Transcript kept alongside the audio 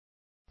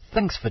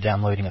Thanks for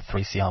downloading a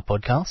 3CR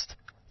podcast.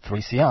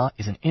 3CR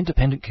is an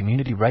independent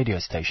community radio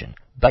station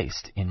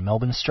based in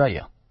Melbourne,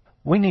 Australia.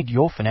 We need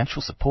your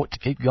financial support to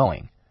keep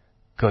going.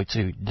 Go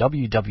to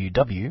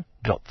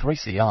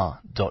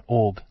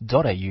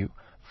www.3cr.org.au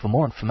for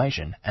more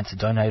information and to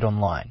donate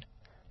online.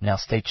 Now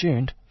stay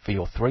tuned for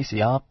your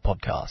 3CR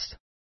podcast.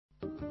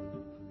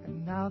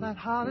 And now that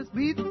heart is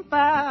beating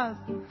fast,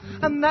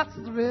 and that's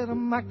the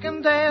rhythm I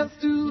can dance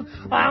to.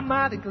 I'm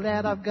mighty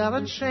glad I've got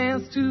a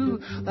chance to.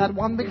 That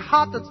one big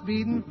heart that's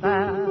beating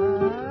fast.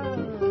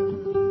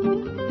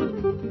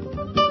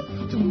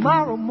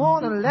 Tomorrow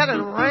morning let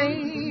it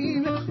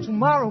rain,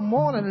 tomorrow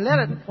morning let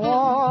it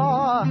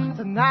pour.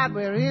 Tonight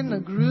we're in the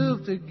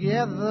groove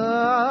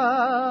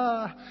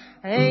together.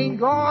 Ain't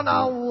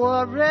gonna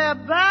worry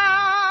about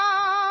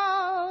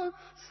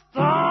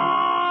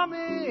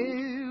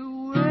stormy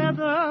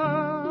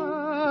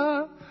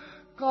weather.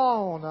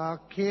 Gonna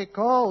kick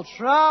old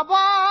trouble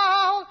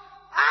out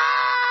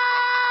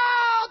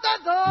the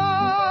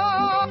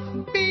door.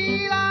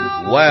 Beat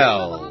out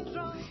Well,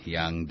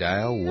 young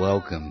Dale,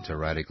 welcome to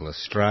Radical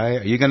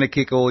Australia. Are you going to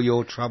kick all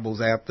your troubles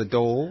out the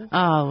door?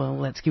 Oh, well,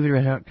 let's give it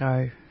a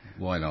go.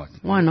 Why not?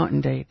 Why not,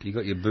 indeed? You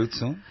got your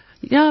boots on?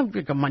 Yeah, I've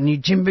got my new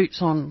gym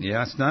boots on.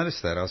 Yeah, I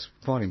noticed that. I was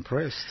quite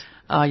impressed.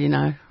 Oh, you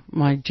know,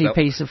 my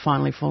GPs have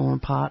finally fallen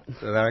apart.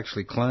 They're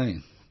actually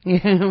clean. Yeah,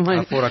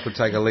 I thought I could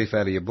take a leaf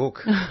out of your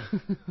book.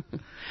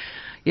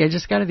 Yeah,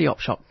 just go to the op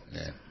shop.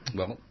 Yeah.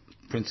 Well,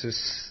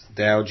 Princess,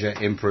 Dowager,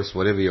 Empress,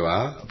 whatever you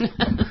are,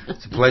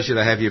 it's a pleasure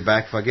to have you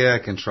back. If I get out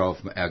of control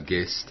from our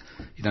guest,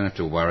 you don't have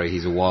to worry.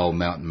 He's a wild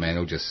mountain man.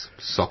 He'll just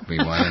sock me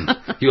away. And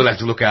you'll have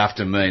to look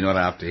after me, not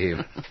after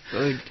him.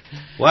 Good.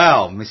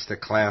 Well, Mr.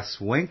 Klaus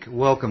Wink,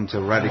 welcome to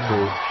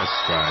Radical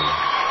Australia.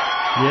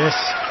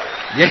 Yes,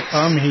 Yes.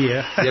 I'm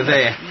here. You're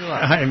there.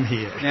 I'm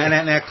here.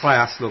 Now,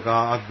 Klaus, look,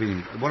 I've been...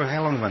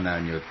 how long have I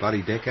known you? A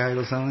bloody decade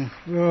or something?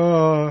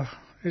 Oh,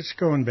 it's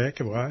going back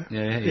a while.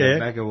 Yeah,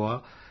 back a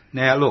while.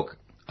 Now, look,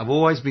 I've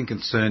always been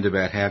concerned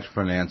about how to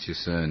pronounce your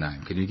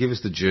surname. Can you give us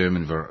the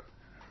German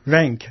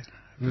Wenk.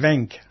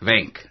 Wenk.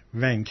 Wenk.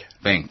 Wenk.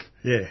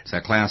 Yeah.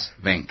 So, Klaus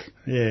Wenk.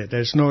 Yeah,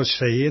 there's no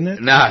C in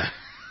it. No.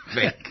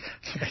 Wenk.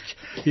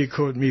 You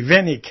called me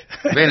Venik.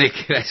 Venik,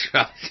 that's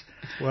right.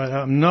 Well,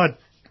 I'm not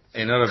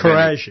You're not a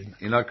Croatian.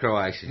 Venik. You're not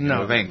Croatian. No.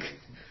 You're a Wenk.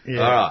 Yeah.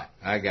 All right.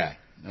 Okay.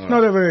 All right.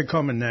 Not a very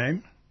common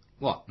name.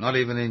 What? Not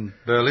even in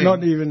Berlin?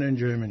 Not even in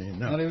Germany,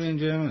 no. Not even in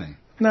Germany?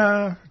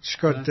 No, it's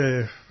got,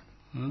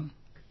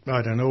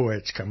 I don't know where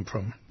it's come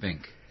from.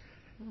 Wenk.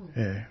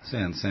 Yeah.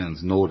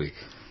 Sounds Nordic.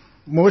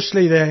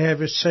 Mostly they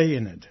have a C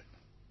in it.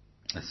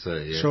 I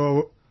see, yeah.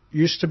 So,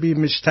 used to be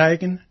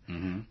mistaken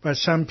by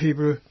some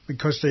people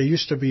because there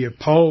used to be a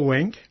Paul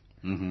Wenk.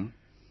 Mm-hmm.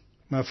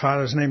 My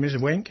father's name is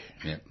Wenk.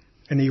 Yeah.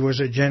 And he was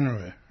a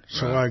general.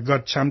 So Right. I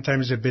got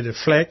sometimes a bit of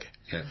flack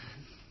Yeah.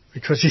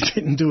 because he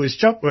didn't do his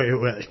job very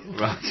well.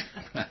 Right.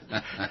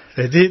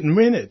 They didn't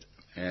win it,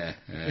 Yeah.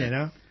 you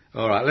know.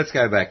 All right, let's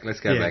go back. Let's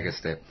go Yeah. back a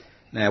step.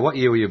 Now, what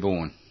year were you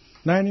born?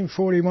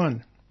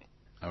 1941.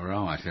 All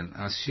right, and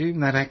I assume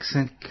that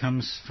accent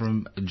comes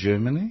from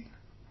Germany?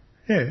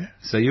 Yeah.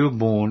 So you were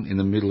born in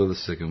the middle of the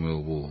Second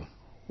World War?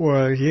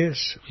 Well,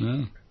 yes.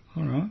 Yeah.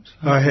 All right.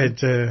 I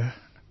had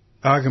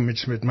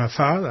arguments with my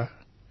father.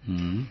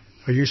 Mm.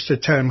 I used to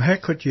tell him, how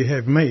could you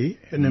have me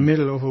in the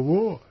middle of a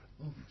war?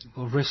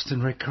 Well, rest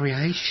and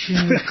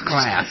recreation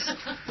class.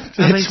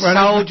 That's what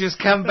soldiers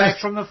come back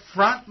from the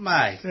front,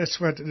 mate. That's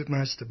what it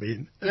must have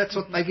been. That's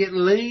what they get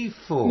leave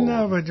for.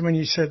 No, but when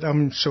you said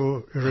I'm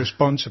so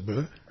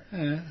irresponsible,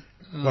 Yeah.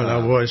 well,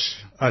 I was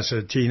as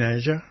a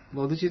teenager.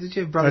 Well, did you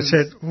have I brothers?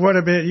 said, what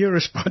about your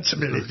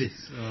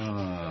responsibilities?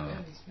 Oh.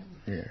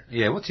 Yeah.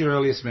 Yeah, what's your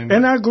earliest memory?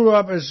 And I grew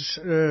up as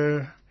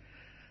a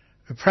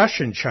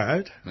Prussian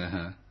child.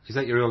 Uh-huh. Is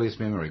that your earliest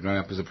memory, growing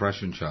up as a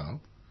Prussian child?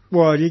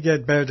 Well, you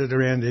get belted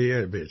around the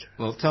ear a bit.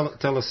 Well,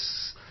 tell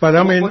us... But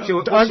I mean, what's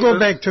I go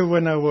back to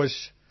when I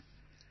was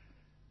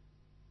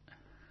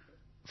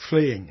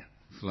fleeing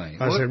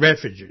Fleeing. as a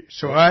refugee.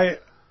 So I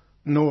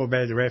know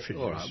about the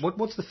refugees. All right.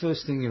 What's the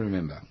first thing you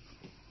remember?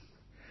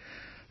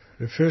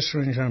 The first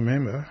things I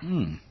remember,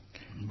 Being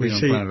on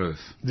see, planet Earth.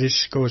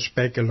 this goes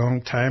back a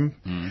long time,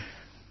 Mm.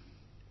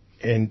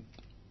 and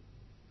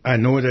I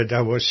know that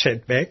I was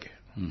set back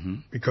Mm-hmm.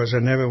 because I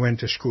never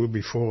went to school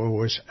before I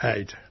was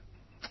 8.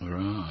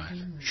 Right.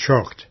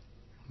 Shocked.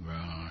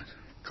 Right.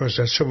 Because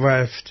I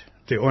survived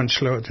the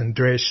onslaught in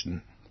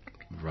Dresden.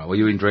 Right. Well,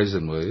 you were in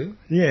Dresden, were you?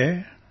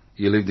 Yeah.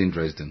 You lived in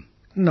Dresden.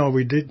 No,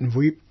 we didn't.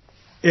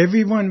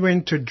 Everyone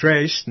went to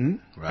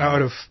Dresden Right.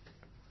 out of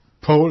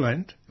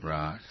Poland.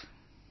 Right.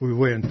 We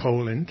were in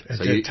Poland at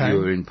So that you time.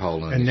 were in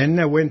Poland. And then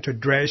I went to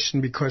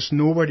Dresden because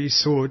nobody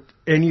thought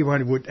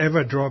anyone would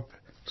ever drop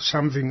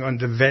something on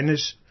the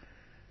Venice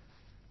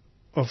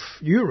of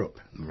Europe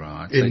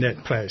Right. in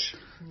that place.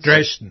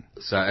 Dresden.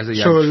 So as a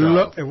So young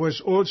child. it was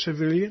all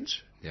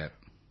civilians Yeah.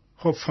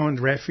 who found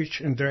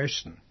refuge in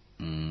Dresden.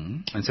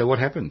 Mm. And so what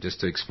happened, just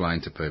to explain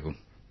to people?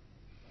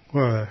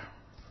 Well,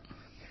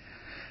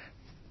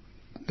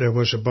 there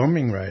was a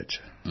bombing raid.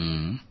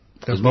 Mm.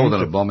 It They was more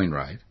than a bombed bombing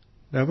raid.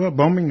 There were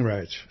bombing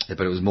raids. Yeah,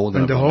 but it was more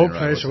than And a the bombing whole raid,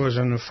 place wasn't was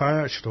in a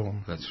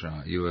firestorm. it? That's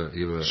right. You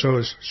were.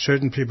 So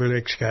certain people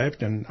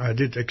escaped, and I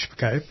did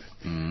escape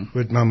Mm,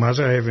 with my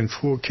mother having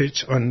 4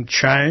 kids on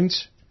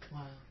chains.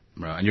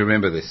 right, and you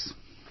remember this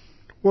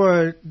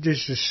Well,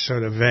 this is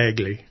sort of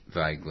vaguely,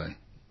 vaguely.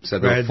 So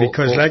there were right? four-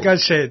 Because, four- like I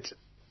said,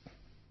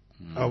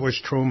 I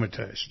was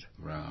traumatized.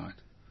 Right.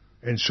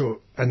 And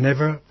so I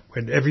never,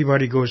 when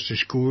everybody goes to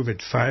school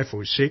with 5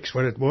 or 6,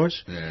 what it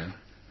was, Yeah.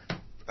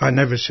 I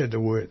never said a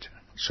word.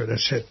 So they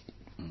said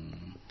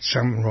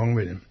something wrong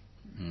with him.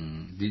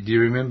 Mm. Do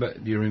you remember?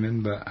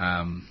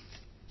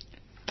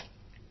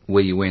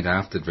 Where you went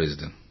after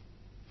Dresden?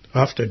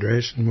 After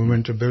Dresden, we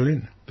went to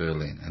Berlin.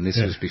 Berlin. And this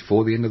Yeah. was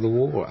before the end of the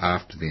war or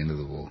after the end of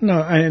the war?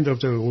 No, end of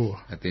the war.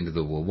 At the end of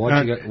the war.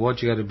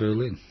 Why'd you go to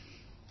Berlin?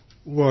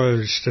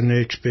 Was the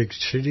next big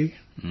city.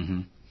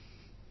 Mm-hmm.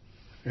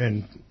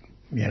 And,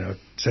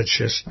 that's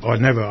just, I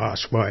never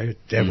asked why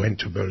they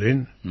went to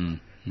Berlin. Mm.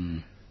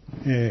 Mm.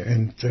 Yeah,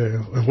 and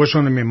it was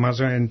only my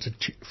mother and the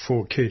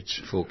 4 kids.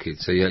 4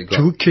 kids. So you got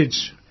 2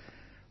 kids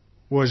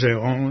was their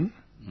own,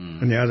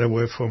 Mm. and the other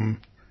were from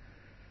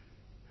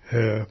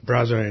her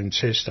brother and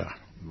sister.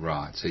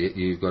 Right. So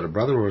you've got a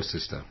brother or a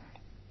sister?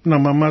 No,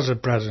 my mother's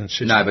brother and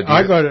sister. No, but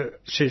I got a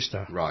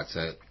sister. Right.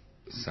 So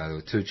there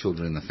were 2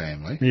 children in the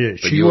family. Yeah, But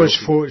she you were was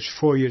looking-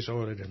 4 years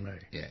older than me.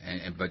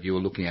 Yeah, but you were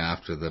looking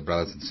after the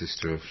brothers and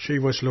sister of. She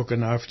was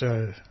looking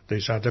after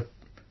these other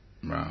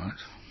Right.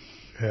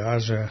 her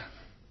other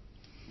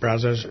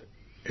brothers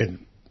and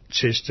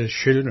sisters'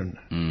 children.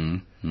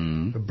 Mm.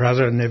 Mm. The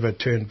brother never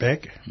turned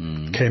back,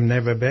 Mm. came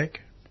never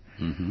back.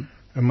 Mm-hmm.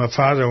 And my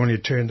father only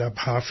turned up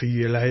half a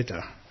year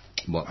later.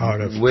 What,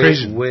 Out of where,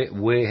 prison.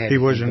 Where had He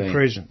was been? in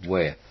prison.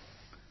 Where?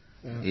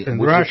 in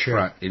which Russia.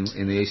 front?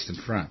 In the Eastern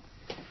Front.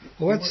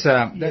 Well,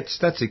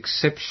 that's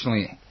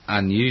exceptionally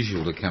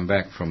unusual to come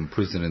back from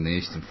prison in the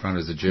Eastern Front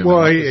as a German Well,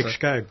 officer. he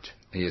escaped.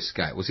 He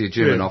escaped. Was he a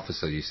German Yeah.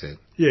 officer, you said?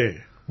 Yeah.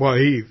 Well,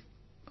 he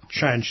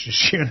changed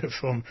his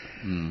uniform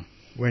Mm.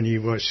 when he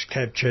was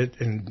captured,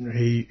 and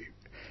he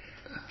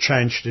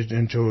changed it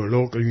into a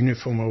local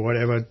uniform or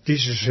whatever.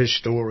 This is his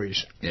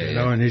stories,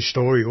 Yeah. And his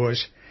story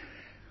was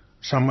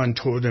someone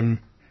told him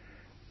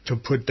to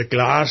put the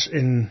glass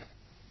in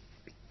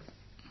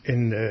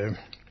the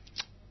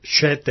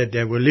shed that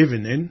they were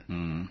living in,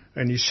 Mm.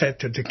 and he said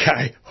to the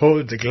guy,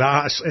 "Hold the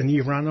glass," and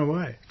he ran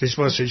away. This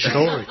was his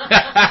story.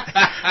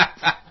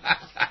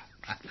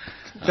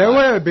 They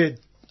were a bit,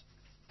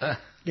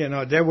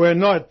 they were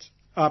not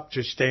up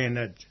to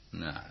standard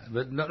No,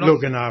 but not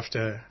looking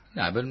after.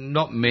 No, but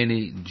not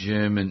many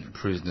German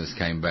prisoners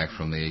came back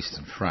from the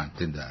Eastern Front,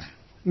 did they?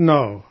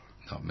 No.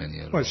 Not many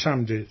at all. Well,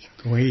 some did.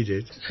 Well, he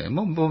did. And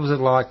what was it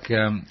like?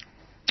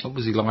 What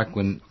was he like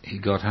when he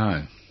got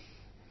home?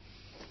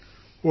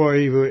 Well,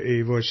 he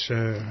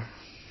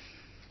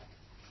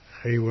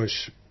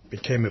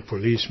became a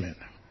policeman.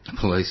 A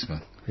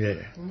policeman.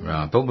 Yeah.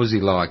 Right. What was he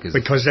like?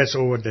 Because that's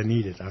all what they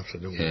needed after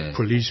the war. Yeah.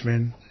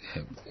 Policeman.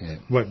 Yeah.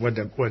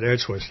 What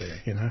else was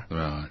there,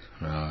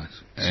 Right.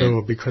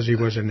 So because he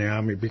was in the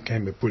army,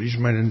 became a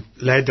policeman, and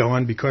later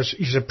on, because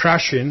he's a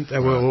Prussian, they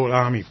were all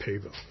army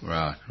people,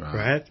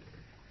 right?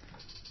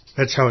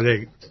 That's how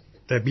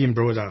they've been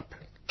brought up,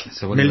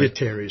 So what do you mean?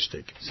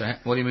 militaristic. So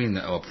what do you mean?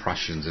 Oh,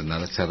 Prussians and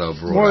that's how they were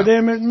brought Well, up.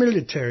 they're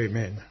military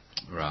men.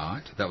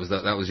 Right. That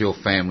was your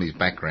family's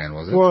background,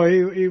 was it? Well,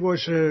 he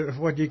was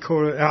what you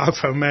call an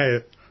alpha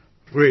male,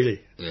 really.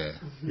 Yeah.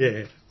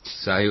 Yeah.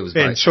 So he was.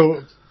 And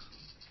so,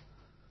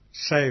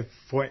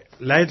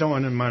 later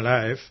on in my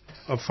life,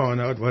 I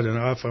found out what an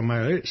alpha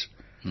male is,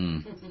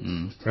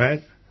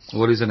 right?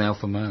 What is an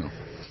alpha male?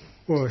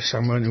 Well,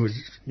 someone who's,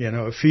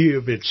 if you're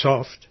a bit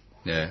soft,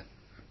 Yeah.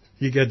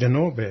 you get to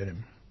know about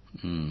him.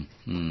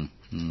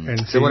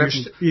 And So what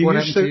happened to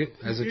you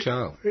to as a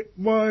child?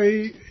 Well,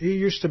 he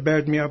used to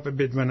bad me up a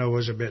bit when I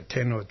was about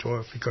 10 or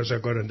 12 because I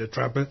got into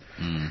trouble.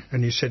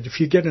 And he said, if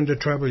you get into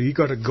trouble, you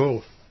got to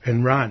go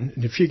and run.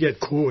 And if you get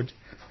caught,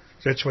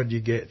 that's what you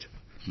get.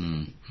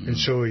 And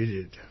so he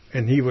did.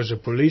 And he was a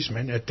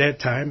policeman at that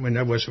time when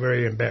that was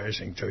very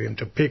embarrassing to him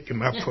to pick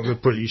him up from the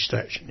police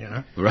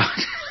station, Right.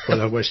 Well,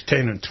 I was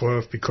 10 and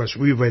 12 because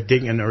we were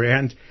digging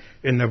around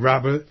in the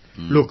rubble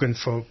looking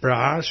for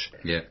brass,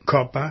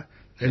 copper,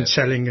 and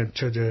selling it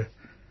to the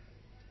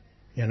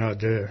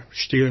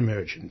steel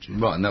merchant.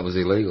 Right, and that was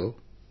illegal.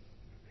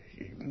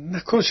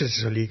 Of course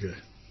it's illegal.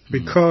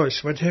 Because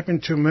what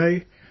happened to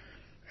me,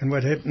 and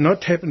what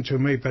not happened to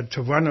me, but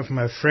to one of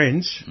my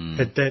friends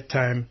at that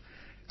time,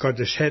 got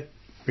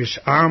his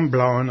arm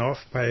blown off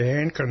by a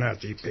hand grenade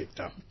he picked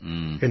up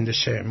in the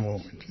same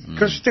moment.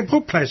 Because the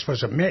whole place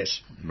was a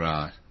mess.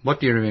 Right. What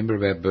do you remember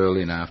about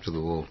Berlin after the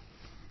war?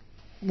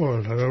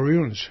 Well, the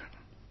ruins.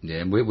 Yeah,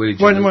 and where did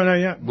you live?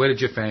 When Where did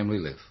your family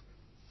live?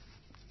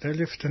 They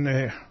lived in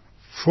a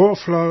four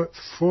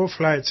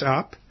flights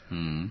up,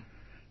 and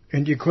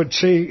you could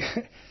see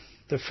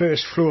the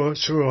first floor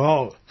through a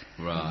hole.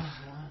 Right.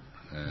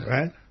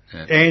 Right?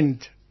 Yeah.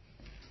 And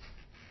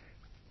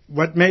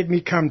what made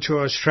me come to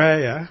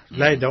Australia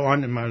later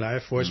on in my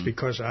life was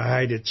because I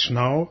hated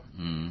snow,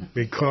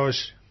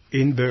 because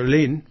in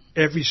Berlin,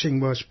 everything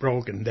was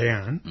broken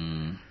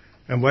down.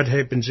 And what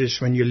happens is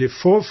when you live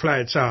 4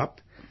 flights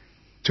up,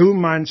 2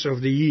 months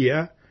of the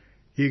year,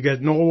 you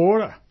get no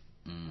water.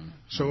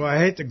 So I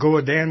had to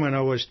go down when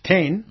I was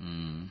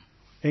 10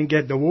 and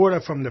get the water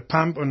from the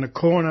pump on the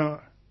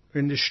corner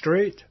in the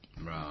street.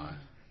 Right.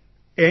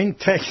 And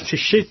take the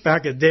shit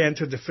bucket down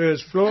to the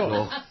first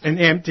floor and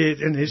empty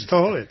it in his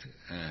toilet.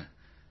 Yeah.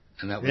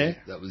 And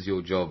that was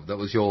your job. That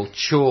was your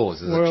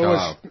chores as a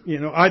child.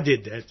 I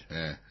did that.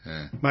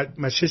 Yeah.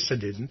 My sister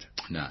didn't.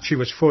 No. She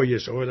was 4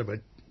 years older,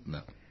 but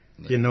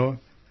no.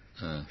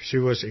 She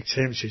was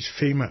exempt. She's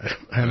female.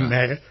 I'm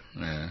male.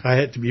 Yeah. I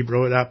had to be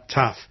brought up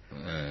tough.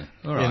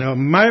 All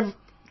right.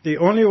 The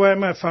only way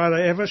my father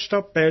ever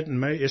stopped batting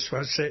me is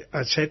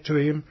I said to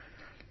him,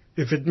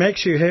 if it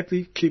makes you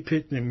happy, keep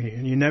hitting me.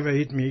 And he never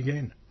hit me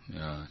again.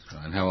 Yeah, that's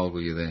right. And how old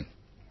were you then?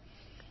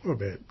 Well,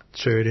 about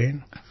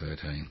 13.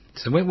 13.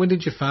 So when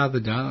did your father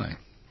die?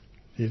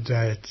 He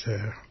died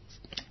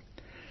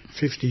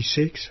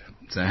 56.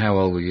 So how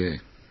old were you?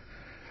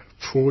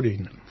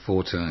 14.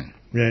 14.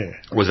 Yeah.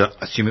 I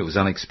assume it was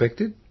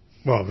unexpected?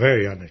 Well,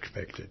 very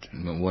unexpected.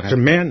 What It's a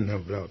happened? man, no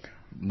bloke.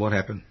 What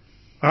happened?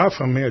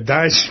 From here,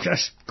 dies,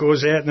 just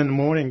goes out in the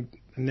morning.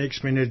 The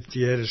next minute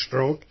he had a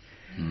stroke.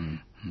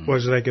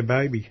 Was like a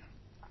baby.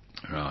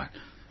 Right.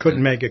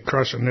 Couldn't make it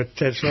cross on the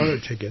Tats Lotto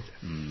ticket.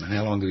 And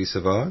how long did he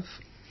survive?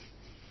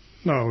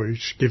 No,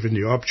 he's given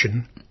the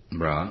option.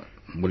 Right.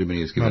 What do you mean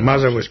he was given My an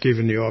mother option? was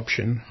given the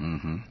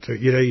option. So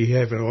either you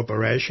have an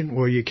operation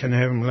or you can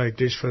have him like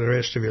this for the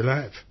rest of your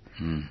life.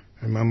 And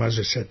my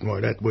mother said,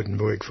 well, that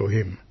wouldn't work for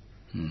him.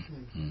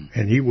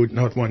 And he would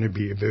not want to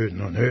be a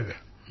burden on her.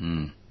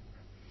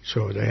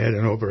 So they had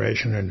an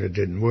operation and it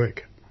didn't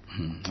work.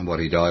 And what,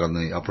 he died on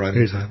the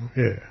operating table?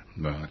 Yeah.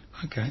 Right.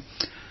 Okay.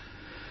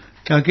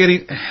 Now,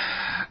 getting...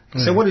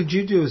 So what did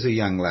you do as a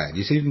young lad?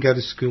 You said you didn't go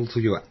to school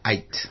till you were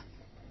 8.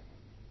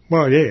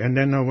 Well, yeah, and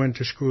then I went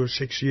to school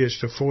 6 years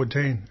to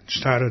 14.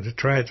 Started a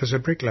trade as a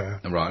bricklayer.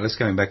 Right, let's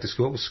go back to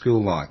school. What was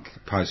school like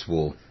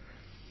post-war?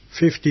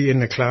 50 in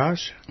the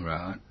class.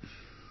 Right.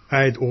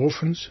 8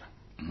 orphans.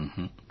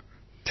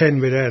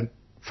 10 without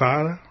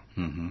father.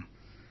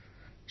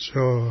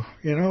 So,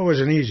 it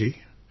wasn't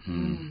easy.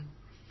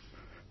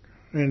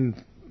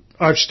 And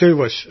I still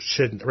was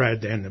sitting right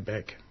down the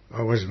back.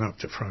 I wasn't up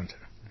the front,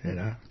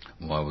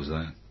 Why was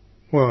that?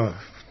 Well,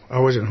 I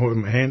wasn't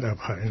holding my hand up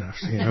high enough.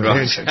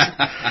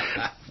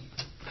 Right.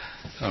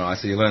 All right,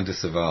 so you learned to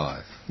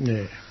survive.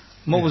 Yeah.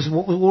 What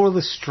were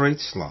the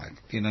streets like?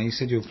 You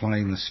said you were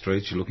playing in the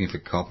streets, you're looking for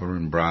copper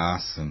and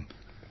brass and...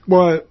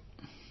 Well,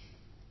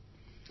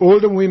 all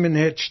the women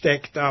had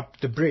stacked up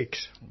the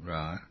bricks.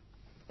 Right.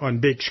 On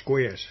big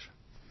squares.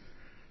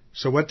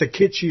 So what the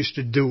kids used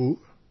to do,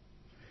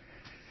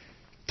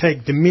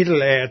 take the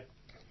middle out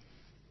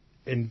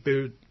and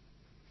build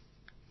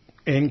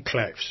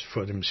enclaves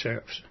for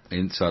themselves.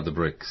 Inside the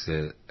bricks.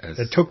 They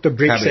took the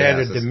bricks out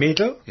of the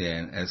middle.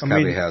 Yeah, as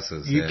cubby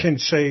houses. You can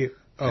say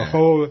a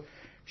whole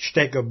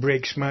stack of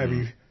bricks,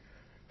 maybe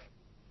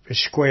a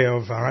square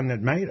of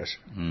 100 metres.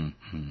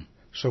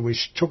 So we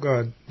took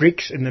our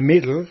bricks in the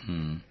middle,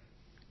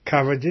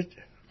 covered it,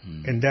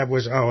 and that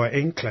was our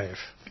enclave.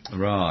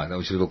 Right, that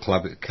was your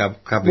little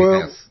cubby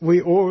Well, house.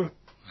 we all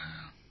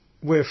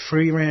were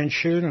free-range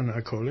children,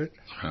 I call it.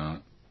 Right.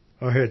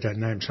 I heard that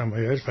name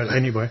somewhere else, but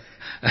anyway.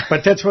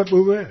 But that's what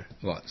we were.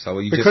 Right, so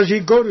you Because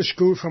you go to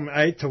school from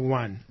 8 to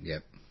 1.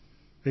 Yep.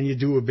 Then you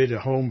do a bit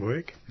of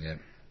homework. Yep.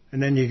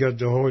 And then you got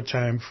the whole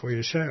time for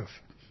yourself.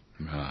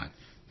 Right.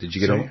 Did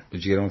you get on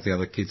with the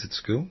other kids at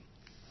school?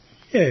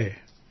 Yeah.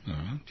 All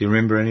right. Do you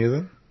remember any of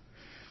them?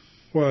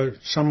 Well,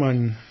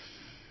 someone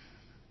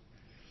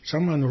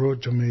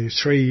wrote to me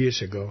 3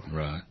 years ago.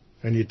 Right.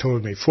 And he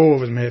told me 4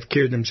 of them have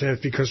killed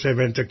themselves because they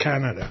went to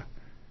Canada.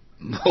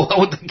 Why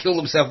would they kill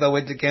themselves? They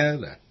went to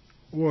Canada.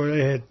 Well,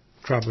 they had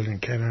trouble in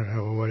Canada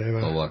or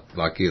whatever. Or what?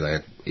 Like you, they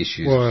had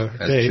issues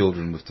as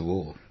children with the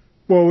war.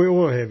 Well, we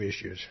all have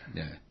issues.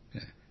 Yeah.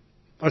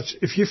 But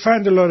if you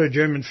find a lot of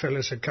German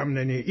fellas that come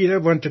in here, either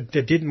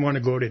they didn't want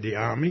to go to the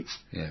army,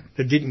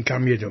 they didn't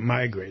come here to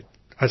migrate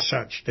as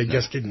such. They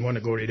just didn't want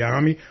to go to the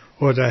army,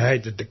 or they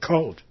hated the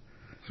cold.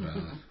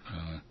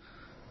 Right.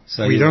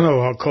 So we don't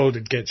know how cold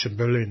it gets in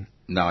Berlin.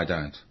 No, I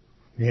don't.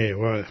 Yeah,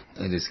 well...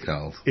 It is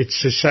cold.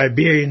 It's the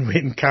Siberian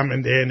wind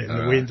coming down in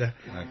the winter.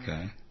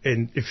 Okay.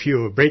 And if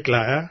you're a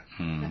bricklayer...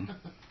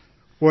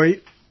 Well,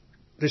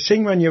 the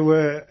thing when you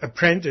were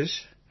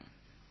apprentice,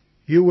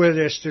 you were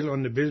there still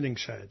on the building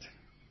site.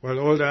 While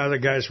all the other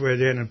guys were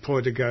there in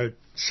Portugal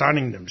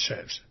sunning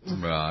themselves.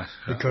 Right.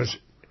 Because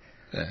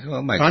sense.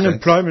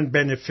 unemployment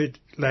benefit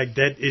like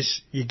that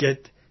is you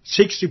get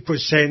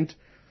 60%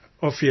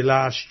 of your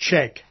last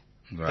check.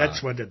 Right.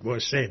 That's what it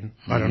was then.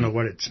 I don't know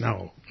what it's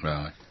now.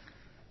 Right.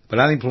 But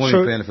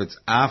unemployment benefits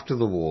after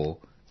the war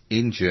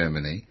in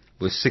Germany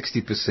were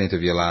 60%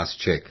 of your last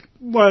check.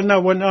 Well,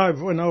 no, when I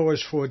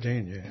was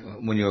 14, yeah.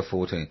 When you were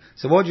 14.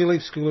 So why did you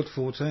leave school at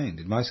 14?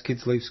 Did most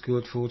kids leave school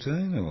at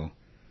 14 or...?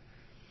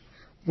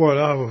 Well,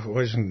 I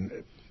wasn't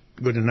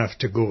good enough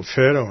to go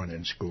further on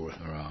in school.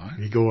 Right.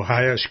 You go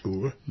higher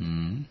school,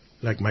 Mm.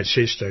 like my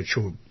sister,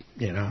 she,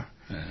 Yeah.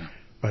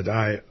 But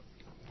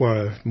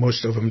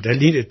most of them, they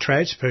needed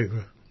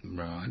tradespeople.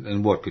 Right.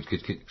 And what could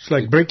It's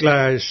like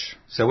bricklayers,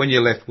 so when you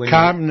left,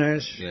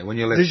 carpenters. when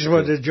you left, This is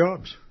what the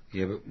jobs.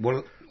 Yeah,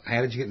 but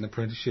how did you get an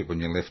apprenticeship when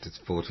you left at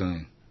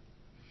 14?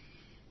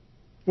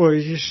 Well,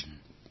 you just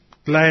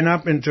line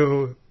up into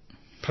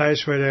a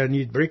place where they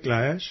need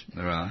bricklayers,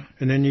 Right.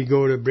 and then you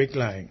go to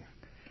bricklaying.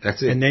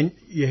 That's it. And then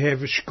you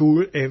have a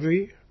school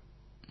every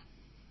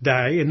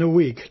day in the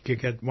week. You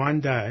get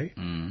one day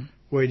Mm.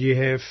 where you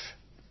have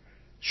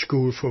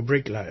school for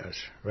bricklayers,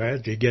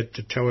 right? You get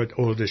to tell it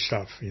all the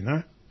stuff,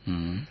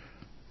 Mm.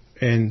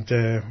 And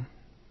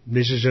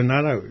this is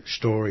another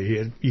story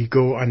here. You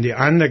go on the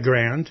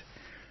underground,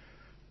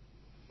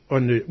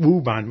 on the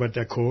U-Bahn, what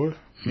they call,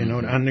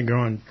 the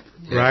underground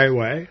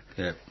railway,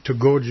 Yeah. to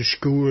go to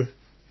school,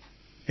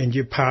 and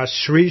you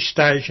pass 3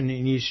 stations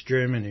in East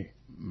Germany.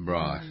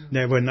 Right.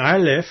 Now, when I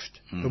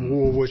left, the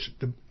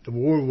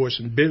wall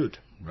wasn't built.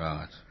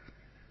 Right.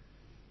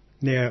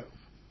 Now,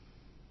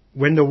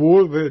 when the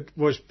wall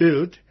was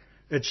built,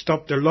 it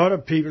stopped a lot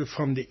of people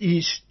from the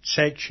east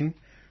section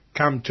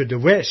come to the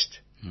west.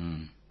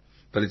 Mm.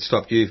 But it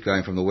stopped you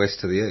going from the west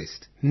to the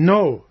east.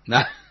 No,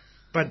 No.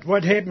 but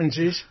what happens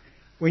is,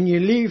 when you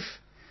leave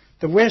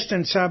the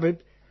western suburb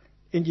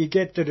and you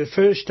get to the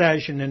first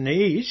station in the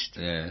east,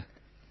 Yeah.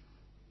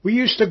 we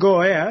used to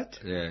go out,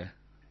 Yeah.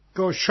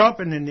 go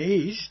shopping in the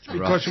east,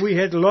 because we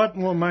had a lot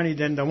more money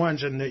than the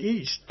ones in the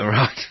east.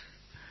 Right.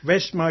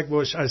 Westmark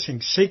was, I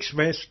think, 6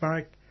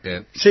 Westmark,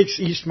 Yeah. 6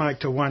 Eastmark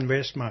to 1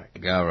 Westmark.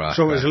 Go right.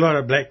 So there was a lot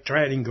of black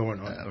trading going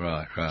on.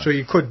 Right. So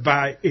you could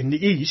buy in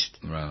the east.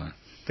 Right.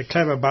 The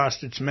clever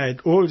bastards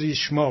made all these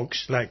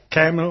smokes like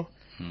Camel,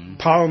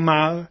 Pall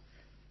Mall,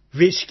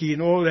 whiskey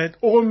and all that,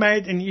 all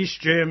made in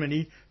East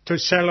Germany to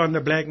sell on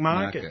the black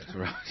market.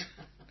 Right.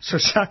 So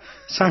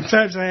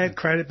sometimes I had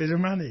quite a bit of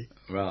money.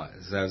 Right.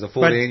 So as a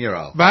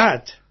 14-year-old.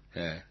 But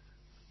Yeah.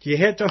 you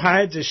had to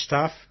hide this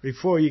stuff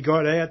before you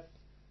got out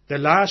the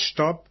last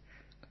stop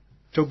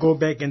to go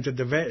back into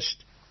the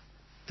West.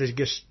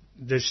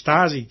 The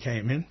Stasi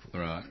came in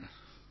Right.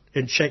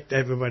 and checked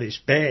everybody's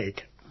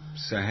bag.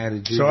 So how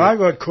did you? So I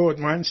got caught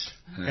once,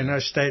 and I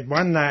stayed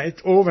one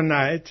night,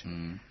 overnight,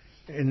 in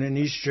an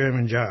East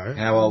German jail.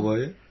 How old were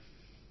you?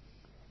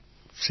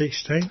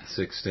 16.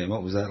 16.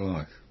 What was that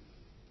like?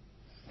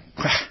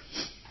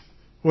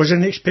 Was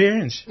an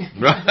experience.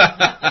 Right.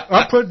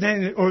 I put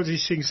down all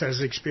these things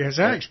as experience.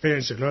 I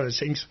experienced a lot of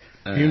things,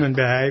 human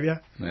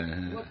behavior.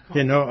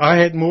 Yeah. I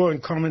had more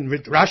in common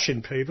with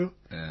Russian people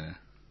Yeah.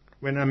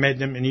 when I met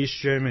them in East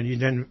Germany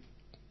than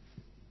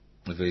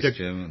With East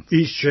Germans.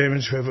 East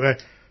Germans who were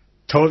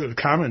total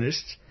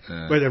communists,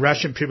 where the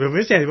Russian people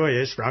were, they were,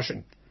 yes,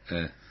 Russian.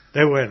 Yeah.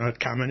 They were not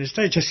communists,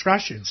 they're just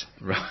Russians.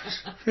 Right.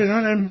 They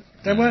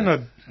were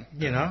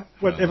not,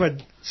 whatever,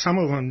 some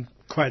of them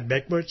quite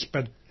backwards,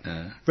 but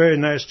very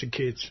nice to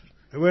kids.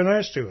 They were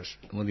nice to us.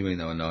 What do you mean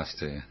they were nice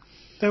to you?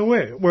 They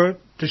were. Well,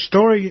 the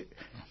story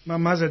my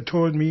mother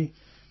told me,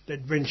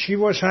 that when she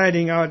was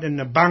hiding out in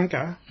the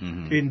bunker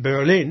in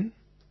Berlin,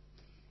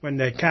 when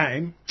they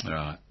came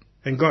Right.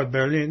 and got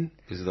Berlin,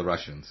 These are the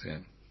Russians, yeah.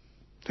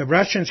 the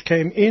Russians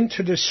came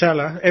into the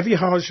cellar. Every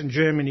house in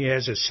Germany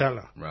has a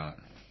cellar. Right.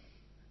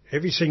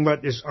 Everything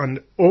what is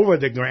over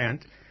the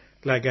ground,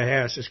 like a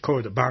house, is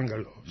called a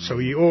bungalow. So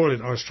you all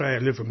in Australia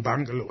live in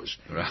bungalows.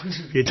 Right.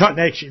 You don't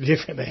actually live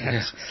in a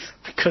house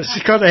because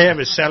you've got to have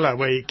a cellar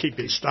where you keep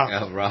your stuff.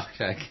 Oh, right.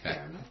 Okay.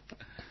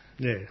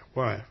 Yeah,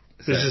 why?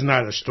 This is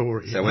not a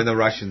story. So when the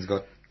Russians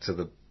got to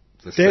the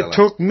they cellar,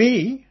 took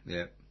me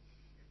yeah.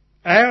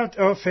 out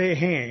of their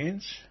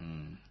hands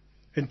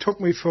and took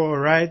me for a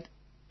ride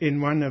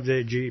in one of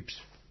their jeeps,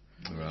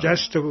 Right.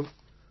 just to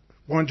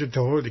wanted to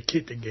hold the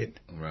kid again,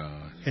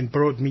 Right. and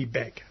brought me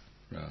back.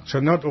 Right. So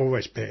not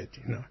always bad,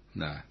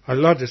 No. A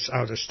lot of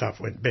other stuff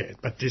went bad,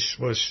 but this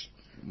was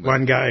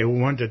one guy who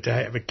wanted to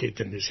have a kid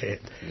in his head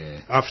Yeah.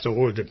 after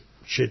all the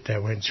shit they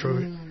went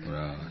through.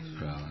 Right.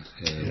 Yeah.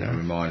 It Yeah.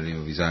 reminded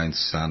him of his own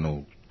son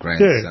or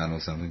grandson or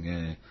something.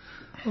 Yeah.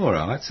 All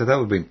right. So that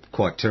would be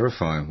quite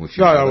terrifying with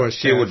you. No, I was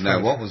She wouldn't know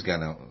terrified. what was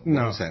going on.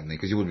 What was happening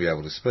because you wouldn't be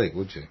able to speak,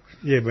 would you?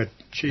 Yeah, but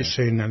she's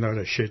seen a lot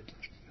of shit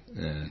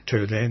Yeah.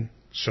 till then,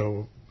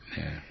 so,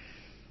 Yeah.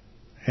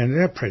 and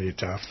they're pretty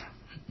tough.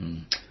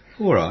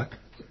 All right.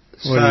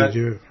 What do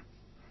you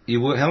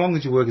do? How long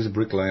did you work as a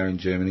bricklayer in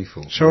Germany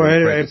for? So I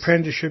had an Apprentice?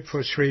 apprenticeship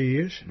for 3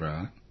 years,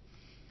 Right.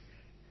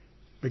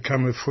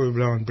 become a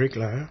full-blown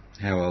bricklayer.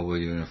 How old were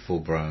you in a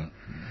full-blown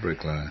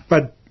bricklayer?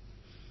 But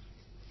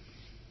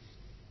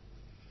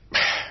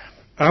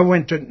I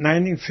went to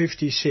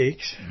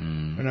 1956,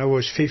 when I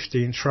was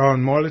 15,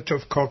 throwing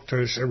Molotov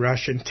cocktails at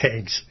Russian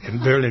tanks in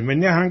Berlin. When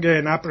the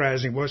Hungarian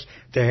uprising was,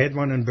 they had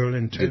one in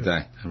Berlin too. Did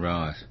they?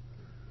 Right.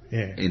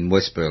 Yeah. In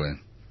West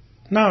Berlin.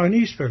 No, in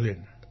East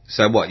Berlin.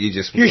 So what? You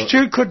just... You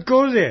still could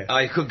go there. Oh,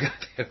 you could go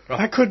there, right.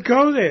 I could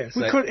go there.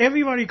 So-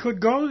 Everybody could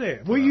go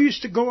there. We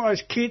used to go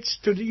as kids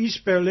to the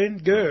East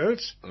Berlin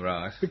girls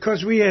Right.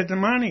 because we had the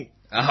money.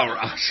 Oh,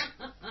 right.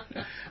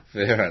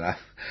 Fair enough.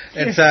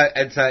 And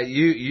so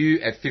you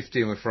at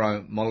 15 were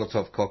throwing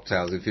Molotov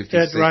cocktails in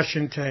 56 At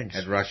Russian tanks.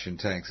 At Russian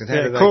tanks. And how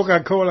Yeah, did they...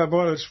 Coca-Cola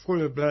bottles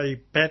full of bloody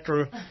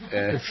petrol,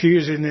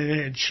 fusing in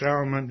it,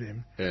 throwing on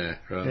them. Yeah,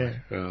 right,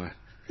 right.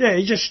 Yeah,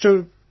 he just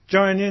to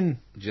join in.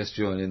 Just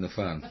join in the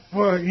fun.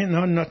 Well,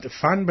 not the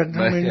fun, but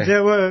I mean,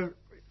 there were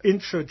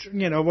influence,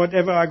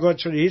 whatever I got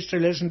through the history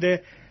lesson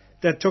there,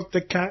 that took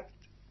the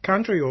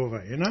country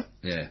over,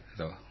 Yeah,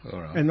 so,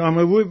 all right. And I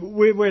mean,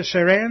 we were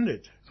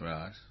surrounded.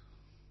 Right.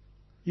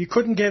 You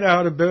couldn't get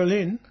out of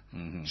Berlin.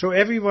 Mm-hmm. So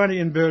everybody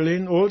in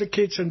Berlin, all the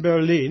kids in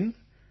Berlin,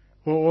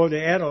 or all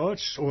the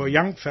adults or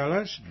young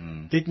fellas,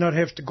 did not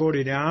have to go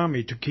to the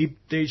army to keep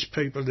these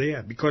people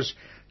there because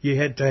you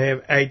had to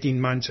have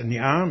 18 months in the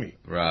army.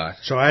 Right.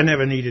 So I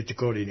never needed to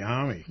go to the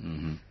army.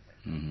 Mm-hmm.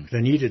 Mm-hmm.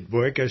 They needed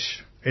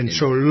workers. And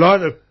so a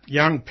lot of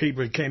young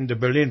people came to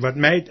Berlin. What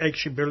made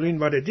actually Berlin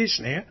what it is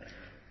now,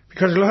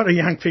 because a lot of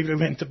young people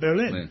went to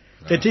Berlin. Right.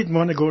 They didn't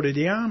want to go to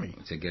the army.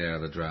 To get out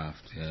of the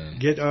draft, yeah.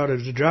 Get out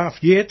of the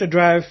draft. You had to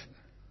drive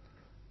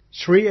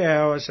 3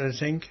 hours, I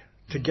think,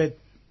 to get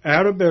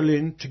out of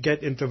Berlin to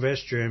get into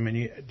West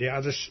Germany. The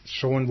other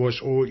zone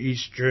was all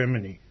East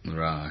Germany.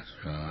 Right,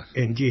 right.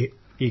 And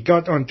you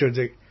got onto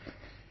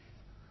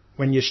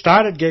when you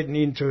started getting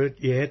into it,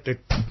 you had to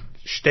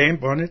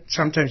stamp on it.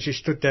 Sometimes you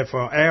stood there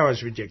for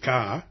hours with your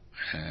car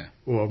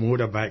or a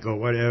motorbike or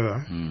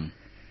whatever.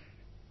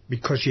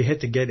 Because you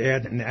had to get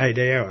out in 8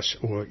 hours,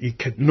 or you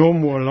could no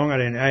more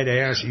longer than 8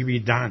 hours, you'd be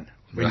done.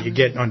 When you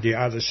get on the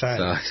other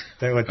side,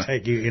 they would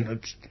take you in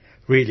and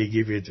really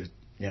give you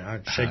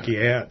check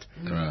you out.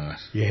 Right.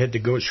 You had to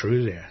go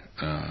through there.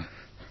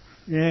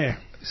 Yeah.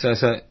 So,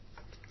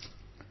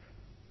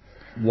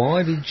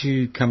 why did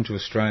you come to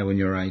Australia when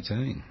you were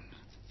 18?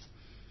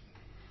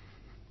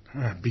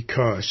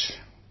 Because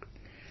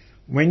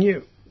when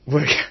you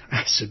work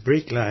as a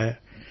bricklayer,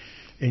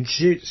 and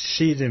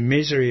see the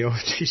misery of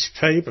these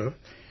people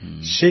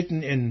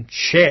sitting in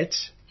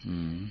sheds,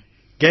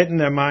 getting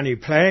their money,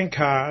 playing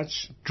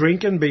cards,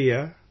 drinking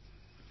beer.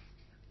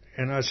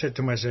 And I said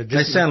to myself...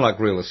 They sound like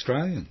real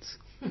Australians.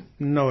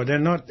 No, they're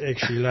not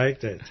actually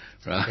like that.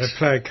 Right. They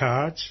play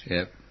cards.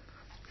 Yep.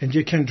 And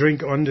you can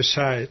drink on the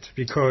side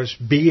because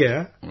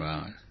beer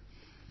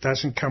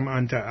doesn't come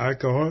under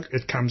alcohol,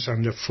 it comes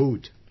under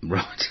food.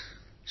 Right.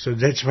 So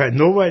that's why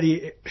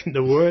nobody in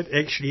the world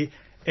actually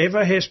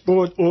ever has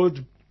bought all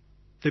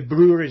the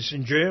breweries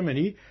in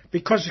Germany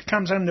because it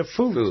comes under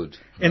food.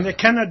 And they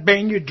cannot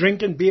ban you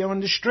drinking beer on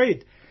the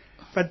street.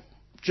 But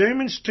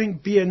Germans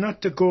drink beer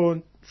not to go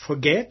and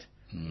forget.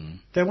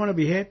 They want to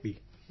be happy.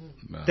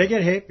 They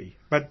get happy.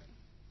 But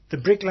the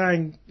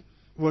bricklaying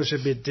was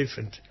a bit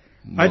different.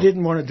 I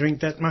didn't want to drink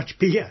that much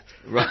beer.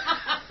 Right.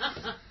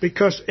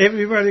 Because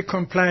everybody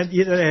complained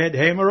either they had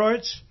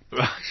hemorrhoids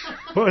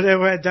or they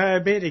were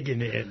diabetic in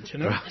the end,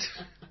 Right.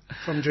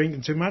 From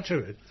drinking too much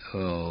of it.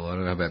 Oh, I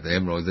don't know about the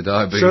hemorrhoids, the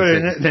diabetes.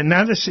 So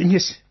another thing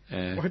is,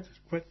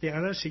 what the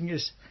other thing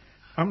is,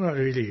 I'm not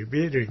really a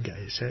beer drinker,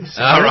 so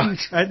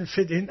I didn't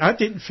fit in. I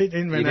didn't fit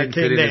in when I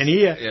came down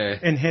here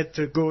and had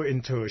to go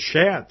into a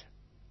shed.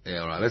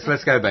 Yeah, all right.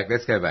 Let's go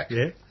back.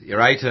 Yeah.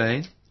 You're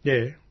 18.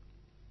 Yeah.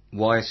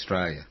 Why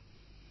Australia?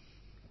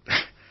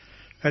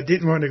 I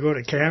didn't want to go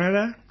to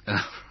Canada.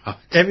 Right.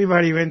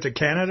 Everybody went to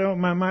Canada,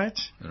 my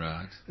mates.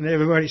 Right. And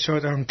everybody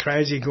thought I'm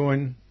crazy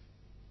going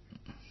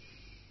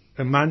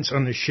a month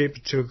on the ship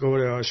to go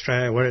to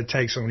Australia, where it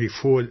takes only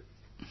 4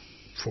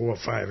 or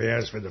 5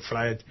 hours for the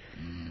flight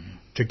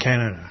to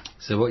Canada.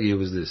 So what year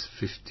was this?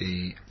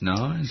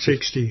 59?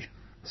 60.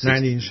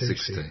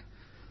 1960.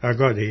 I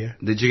got here.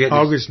 Did you get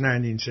August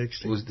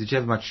 1960. Did you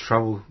have much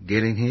trouble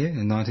getting here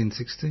in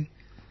 1960?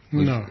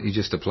 No. You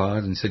just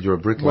applied and said you're a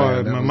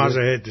bricklayer? Well, my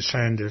mother had to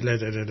sign the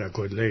letter that I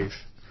could leave.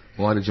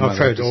 Why did your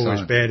mother have to sign? I felt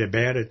always bad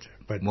about it.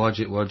 But why did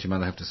your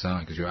mother have to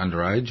sign? Because you're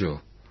underage,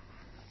 or?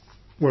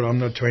 Well, I'm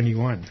not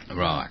 21.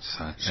 Right.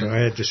 So I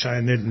had to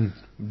sign it, and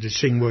the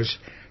thing was,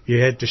 you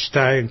had to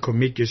stay and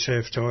commit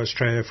yourself to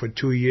Australia for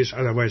 2 years,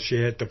 otherwise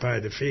you had to pay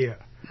the fare.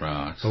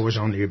 Right. It was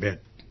only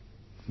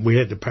we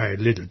had to pay a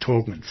little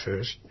token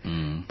first.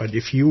 But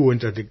if you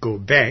wanted to go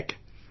back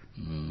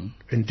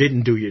and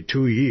didn't do your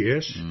 2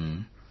 years,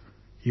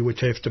 you would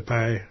have to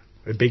pay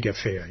a bigger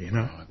fare,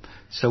 Right.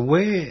 So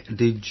where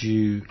did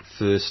you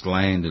first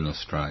land in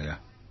Australia?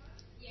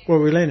 Well,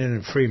 we landed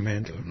in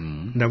Fremantle.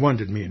 And they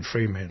wanted me in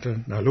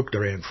Fremantle. And I looked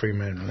around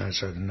Fremantle and I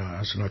said, no,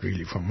 it's not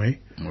really for me.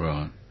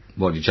 Right.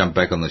 Well, you jumped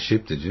back on the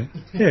ship, did you?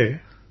 Yeah.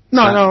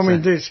 I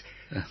mean,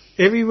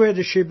 everywhere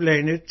the ship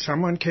landed,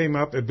 someone came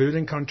up, a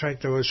building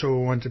contractor or so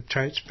wanted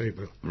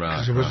tradespeople. Right.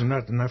 Because there was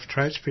not enough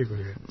tradespeople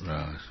here.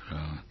 Right.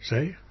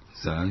 See?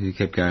 So you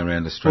kept going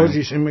around Australia. All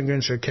these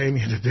immigrants that came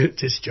here to build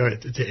this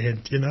joint at the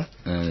end,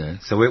 Oh, yeah.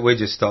 So where'd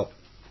you stop?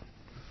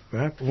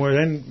 Right. Well,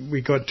 then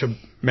we got to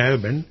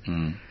Melbourne.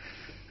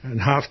 And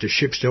half the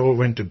ships, they all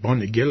went to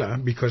Bonegilla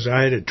because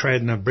I had a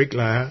trade in a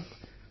bricklayer.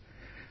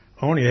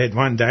 I only had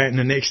 1 day, and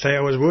the next day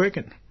I was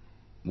working.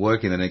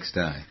 Working the next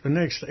day? The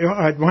next day.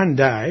 I had 1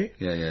 day.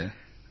 Yeah.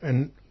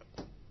 And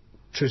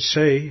to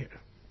see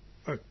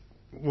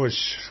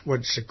was,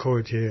 what's it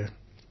called here?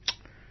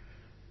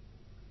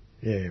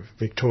 Yeah,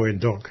 Victorian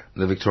Dock.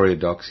 The Victoria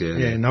Docks, yeah.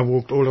 Yeah, and I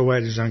walked all the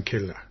way to St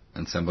Kilda.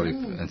 And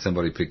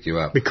somebody picked you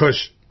up.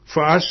 Because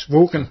for us,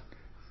 walking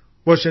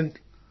wasn't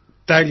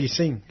daily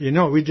thing. You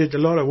know, we did a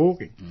lot of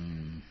walking.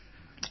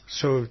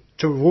 So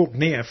to walk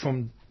near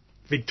from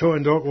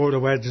Victorian Dock all the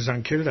way to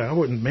St Kilda, I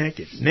wouldn't make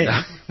it.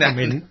 Now, I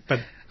mean, but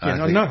you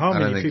know, not how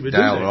many people do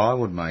Dale that. or I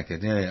would make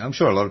it. Yeah, I'm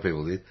sure a lot of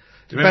people did.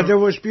 But it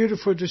was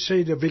beautiful to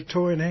see the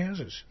Victorian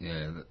houses,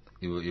 Yeah,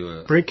 you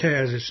were. brick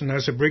houses, and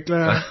as a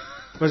bricklayer,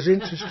 was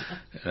interested.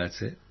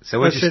 That's it. So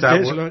where'd I you said,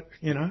 start? there's a lot,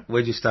 you know.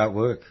 Where'd you start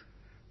work?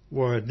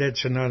 Well,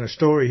 that's another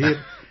story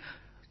here.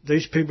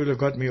 These people who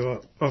got me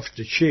off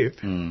the ship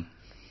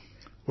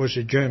was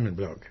a German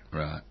bloke.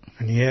 Right.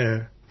 And he had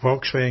a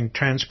Volkswagen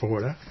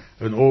Transporter,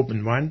 an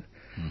open one,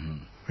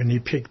 and he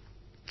picked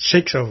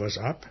 6 of us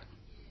up.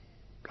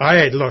 I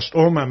had lost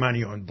all my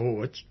money on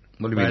board.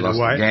 What do you by mean, the lost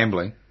way.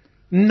 gambling?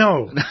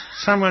 No,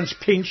 someone's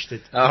pinched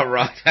it. Oh,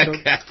 right, So-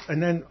 okay.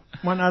 and then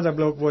one other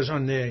bloke was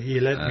on there. He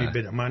lent me a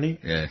bit of money.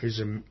 Yeah. He's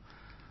a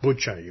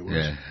butcher, he was.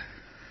 Yeah.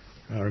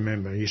 I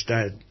remember he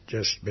died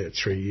just about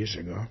 3 years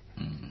ago.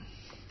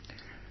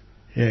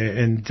 Yeah,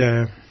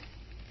 and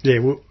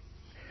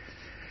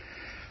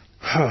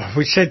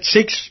we said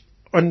 6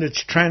 on the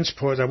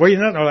transporter. Well,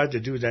 you're not allowed to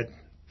do that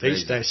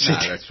these days. No,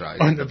 that's right.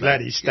 On the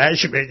bloody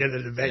station wagon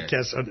in the back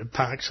house, on the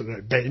parks, on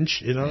the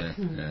bench, you know.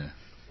 Yeah.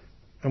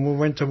 And we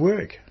went to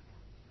work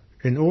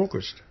in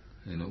August.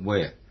 You know,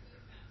 where?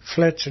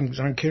 Flats in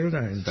St Kilda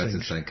and Flats in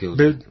things. St Kilda.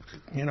 Built,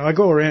 you know, I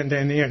go around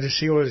down there to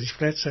see all these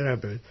flats that I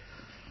built.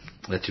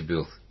 That you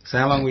built. So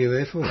how long were you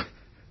there for?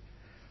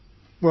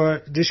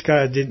 Well, this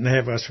guy didn't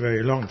have us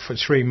very long, for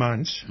 3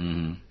 months.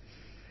 Mm-hmm.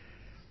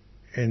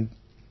 And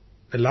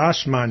the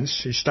last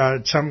months,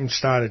 something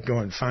started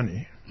going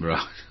funny.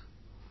 Right.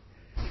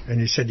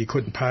 And he said he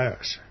couldn't pay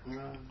us.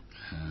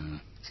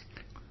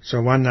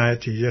 So one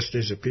night he just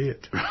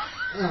disappeared.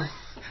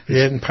 He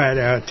hadn't paid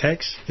our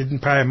tax, didn't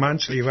pay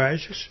monthly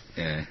wages,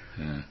 Yeah.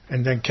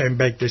 and then came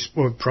back this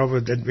old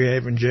proverb that we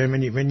have in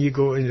Germany: when you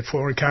go in a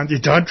foreign country,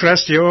 don't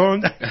trust your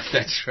own.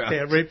 That's right.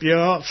 They'll rip you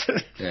off.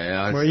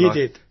 Yeah. Well, you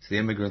did. It's the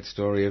immigrant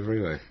story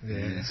everywhere.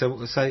 Yeah.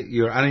 So say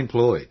you're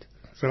unemployed.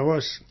 So I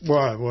was,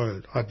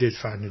 well, I did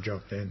find a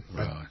job then.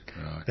 But Right.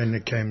 then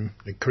there came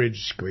the credit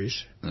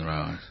squeeze.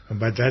 Right. And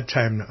by that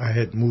time I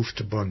had moved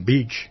to Bondi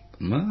Beach.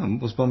 What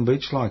was Bondi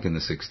Beach like in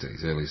the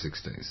 60s, early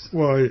 60s?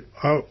 Well,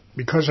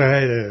 because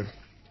I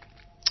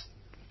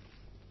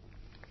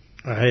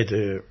had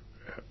a,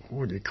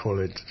 what do you call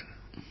it?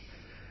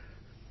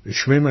 The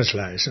swimmer's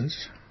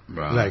license,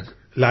 Right. like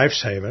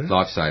lifesaver.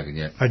 Life-saving,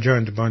 yeah. I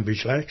joined the Bondi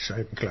Beach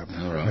Lifesaving Club.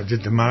 All right. I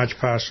did the march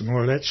past and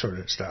all that sort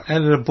of stuff. How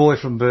did a boy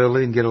from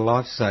Berlin get a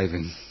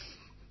life-saving?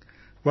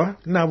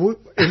 What? No,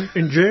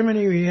 in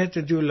Germany you had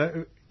to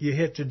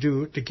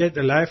do to get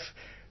the life,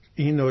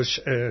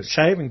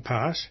 saving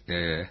pass.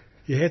 Yeah.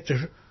 You had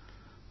to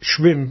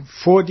swim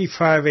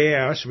 45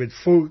 hours with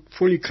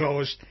fully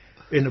closed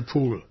in a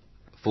pool.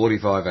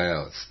 45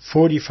 hours.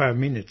 45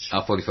 minutes.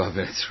 45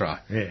 minutes, right.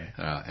 Yeah.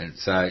 Right. And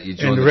so you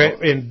joined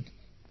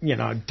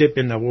And dip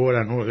in the water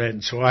and all that.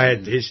 And so I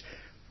had this.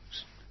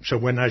 So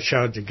when I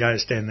showed the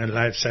guys down in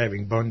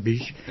life-saving Bondi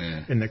Beach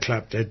in the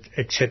club, they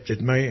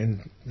accepted me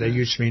and they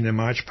used me in the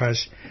march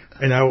pass.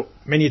 And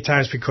many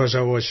times, because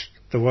I was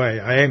the way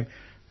I am,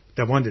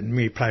 they wanted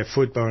me to play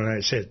football, and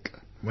I said,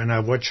 when I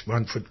watched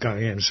 1 foot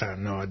going in, I said,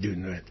 no, I do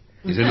not.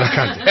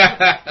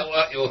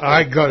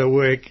 I got to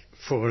work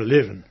for a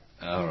living.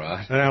 All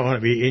right. I don't want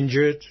to be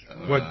injured.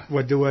 Right.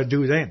 What do I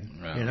do then?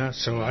 Right.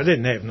 So I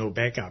didn't have no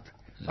backup.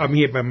 I'm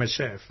here by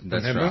myself.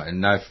 That's remember? right.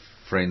 And no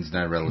friends,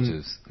 no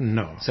relatives.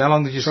 No. So how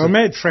long did you... So I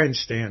made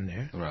friends down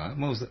there. Right.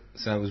 What was it?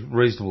 So it was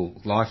reasonable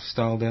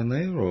lifestyle down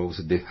there, or was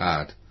it a bit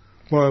hard?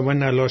 Well,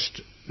 when I lost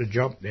the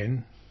job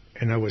then,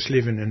 and I was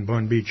living in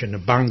Bondi Beach in a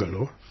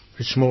bungalow,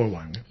 a small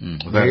one.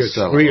 Without a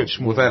cellar. Real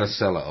small. Without a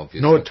cellar,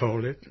 obviously. No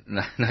toilet.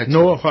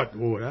 No hot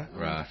water.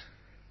 Right.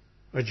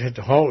 I had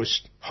to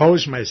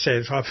hose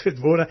myself up with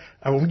water.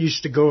 I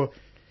used to go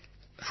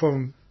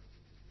from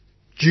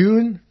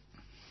June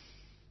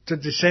to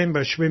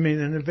December swimming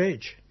in the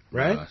beach,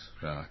 right?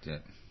 Right, yeah.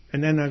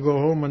 And then I go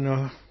home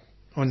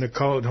on the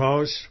cold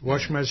hose,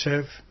 wash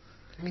myself.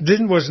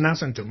 Didn't was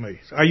nothing to me.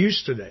 I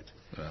used to that.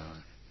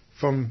 Right.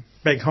 From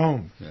back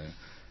home. Yeah.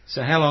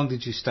 So how long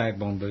did you stay at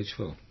Bondi Beach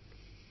for?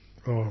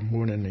 Oh,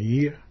 more than a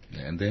year.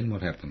 Yeah, and then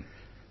what happened?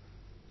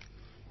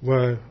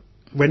 Well,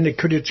 when the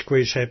credit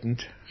squeeze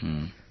happened,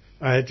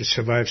 I had to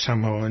survive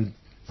somehow, and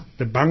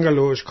the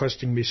bungalow was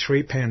costing me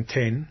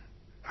 £3.10.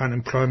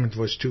 Unemployment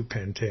was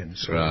 £2.10.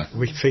 So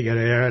we figured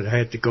out I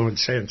had to go and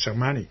save some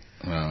money.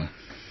 Right.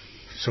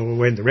 So I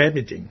went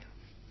rabbiting,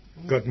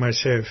 got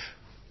myself,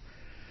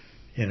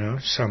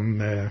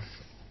 some. I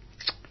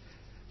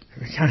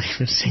can't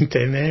even think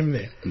their name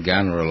there.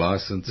 Gun or a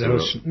license or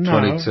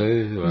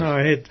 22? No,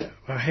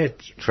 I had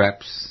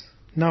traps.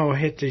 No, I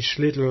had these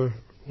little,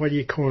 what do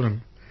you call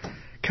them?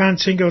 Can't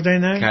think of their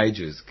name.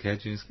 Cages.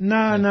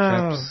 No.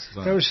 Traps,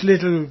 Those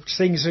little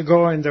things that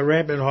go in the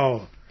rabbit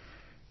hole.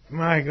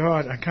 My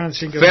God, I can't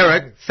think of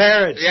Ferret. it.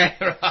 Ferrets. Yeah,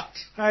 right.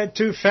 I had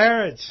 2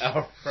 ferrets.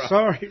 Oh, right.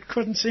 Sorry,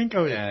 couldn't think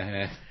of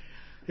it.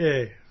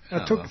 Yeah.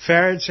 I took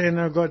ferrets and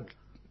I got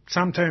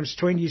sometimes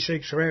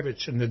 26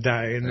 rabbits in the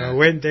day, and I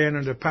went down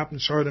on the pub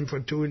and sold them for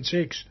 2 and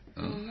 6.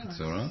 Oh,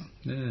 that's all right.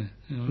 Yeah.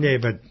 Yeah,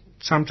 but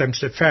sometimes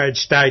the ferret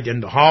stayed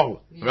in the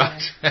hole,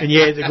 Right. and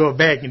you had to go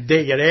back and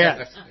dig it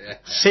out.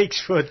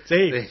 6 foot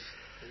deep.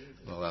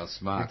 Well, they were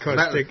smart.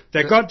 Because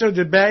they got to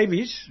the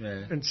babies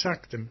Yeah. and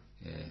sucked them.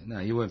 Yeah, no,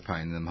 you weren't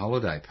paying them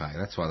holiday pay.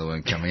 That's why they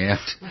weren't coming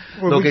out.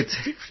 Well, Look, we- it's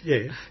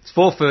Yeah.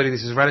 4:30.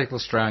 This is Radical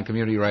Australian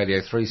Community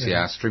Radio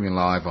 3CR, streaming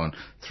live on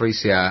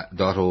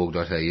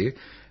 3cr.org.au.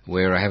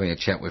 We're having a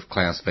chat with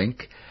Klaus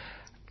Vink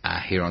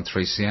here on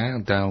 3CR.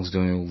 Dale's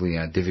doing all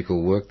the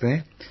difficult work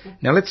there.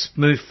 Now let's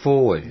move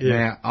forward.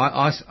 Yeah.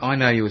 Now, I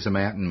know you as a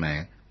mountain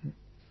man.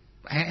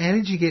 How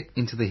did you get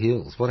into the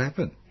hills? What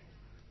happened?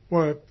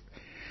 Well,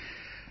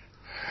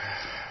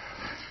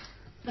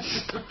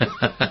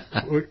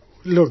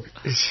 look,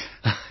 It's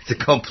a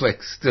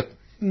complex story.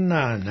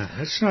 no,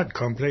 it's not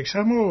complex.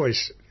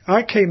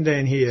 I came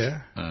down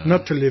here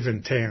not to live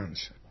in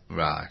towns.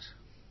 Right.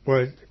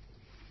 Well,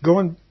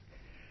 going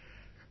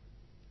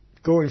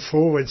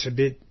forwards a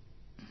bit,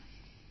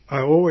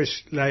 I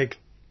always liked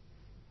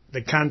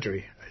the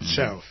country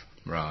itself,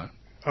 Right.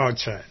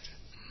 outside.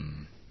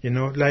 You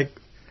know, like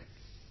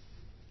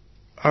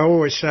I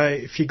always say,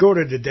 if you go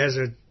to the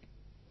desert,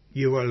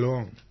 you're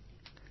alone.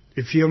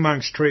 If you're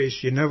amongst trees,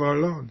 you're never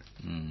alone.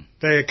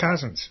 They're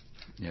cousins.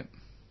 Yep.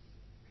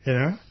 You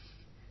know?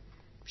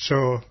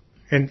 So,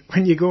 and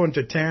when you go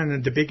into town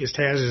and the biggest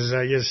houses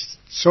are just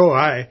so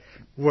high,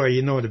 well,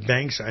 you know the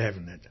banks are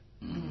having it.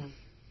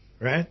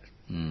 Right?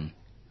 And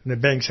the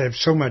banks have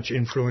so much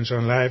influence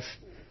on life.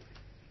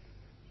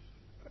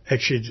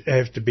 Actually, they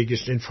have the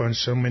biggest influence,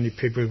 so many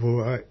people who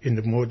are in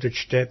the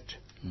mortgage debt.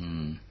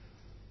 And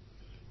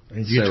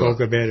you So, talk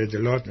about it a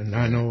lot, and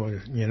I know,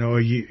 you know,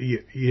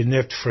 you're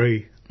not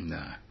free.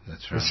 No,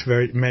 that's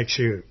right. It makes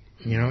you,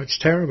 you know, it's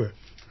terrible.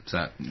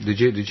 So, did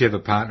you have a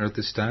partner at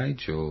this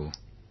stage, or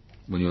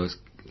when you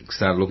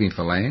started looking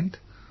for land?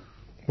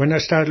 When I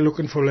started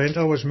looking for land,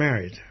 I was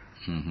married.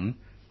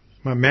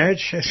 My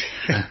marriage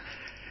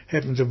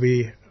happened to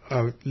be,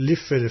 I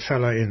lived with a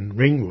fella in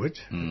Ringwood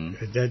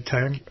at that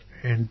time,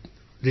 and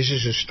this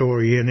is a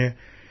story here and there.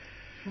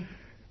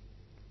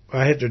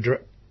 I had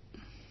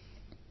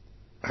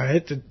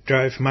to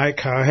drive my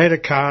car. I had a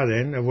car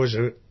then. It was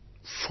a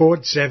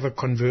Ford Zephyr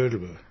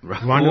convertible.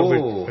 Right. One of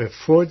Oh. it, a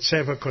Ford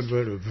Zephyr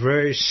convertible.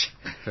 Very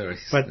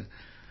But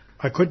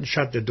I couldn't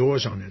shut the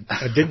doors on it.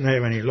 I didn't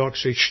have any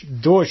locks. So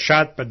door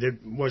shut, but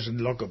it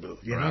wasn't lockable.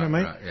 You know what I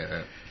mean? Right,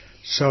 yeah.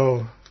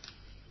 So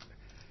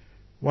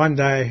one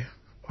day,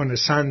 on a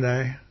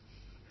Sunday,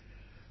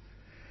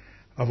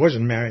 I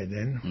wasn't married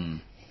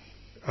then.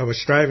 I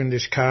was driving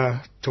this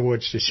car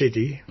towards the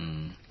city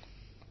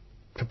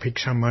to pick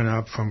someone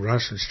up from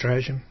Russell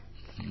Station.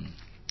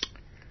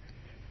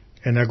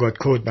 And I got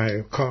caught by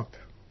a cop.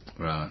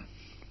 Right.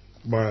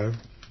 Well,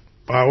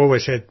 I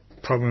always had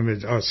problem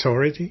with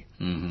authority.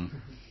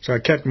 So I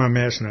kept my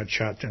mouth not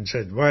shut and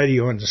said, why do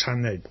you on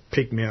Sunday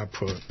pick me up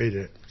for a bit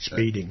of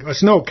speeding?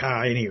 There's no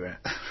car anywhere.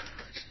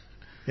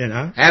 You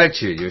know?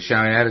 Attitude. You're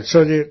showing attitude.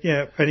 So,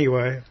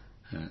 anyway,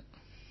 Yeah.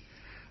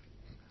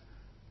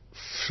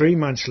 3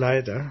 months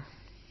later,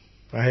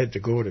 I had to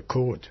go to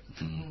court.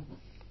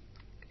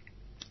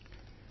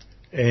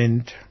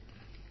 And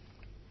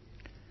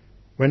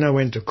when I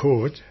went to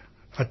court,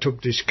 I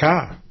took this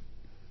car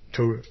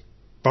to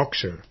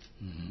Boxer.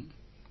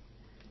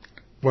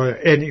 Well,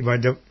 anyway,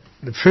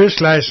 the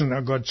first license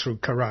I got through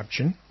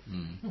corruption,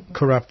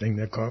 corrupting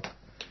the cop.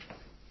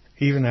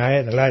 Even I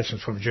had a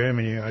license from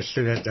Germany, I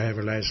still had to have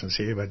a license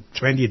here, but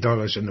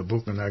 $20 in the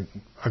book, and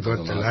I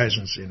got the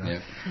license, you know.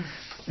 Yeah.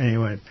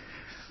 Anyway,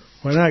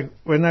 when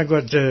I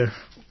got the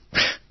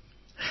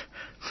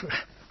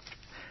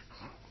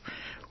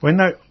when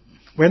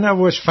I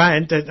was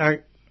fined that I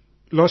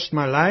lost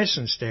my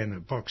license down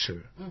at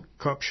Boxer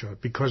cop shop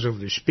because of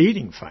the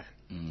speeding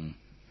fine.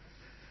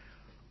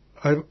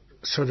 I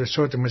sort of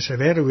thought to myself,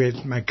 how do I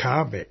get my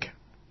car back?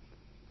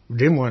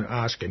 Didn't want to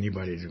ask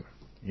anybody to,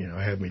 you know,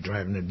 have me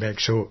driving it back.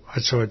 So I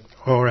thought,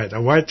 all right, I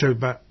wait till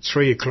about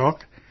 3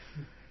 o'clock.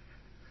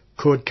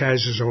 Court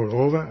case is all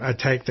over. I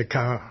take the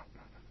car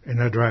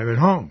and I drive it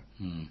home.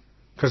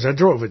 Because I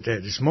drove it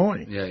there this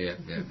morning. Yeah.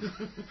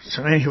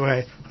 So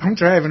anyway, I'm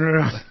driving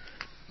around.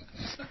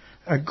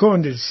 I go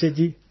into the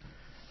city.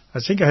 I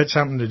think I had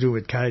something to do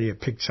with Katie. I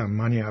picked some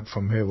money up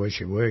from her where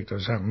she worked or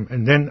something.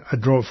 And then I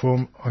drove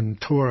home on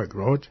Turek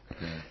Road.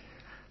 Yeah.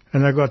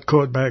 And I got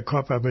caught by a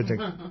cop with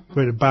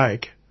a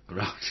bike.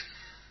 Right.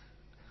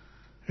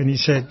 And he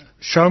said,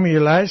 show me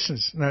your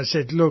license. And I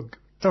said, look,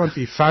 don't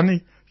be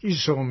funny. You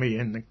saw me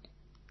in the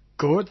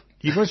court.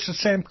 He was the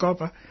same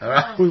copper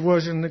who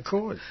was in the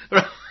court.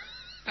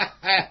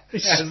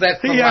 How's that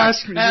for He luck?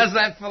 asked me. How's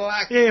that for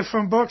luck? Yeah,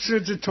 from Boxer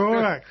to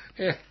Turek.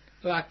 Yeah,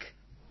 luck.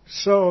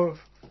 So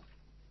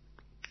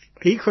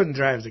he couldn't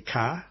drive the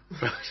car.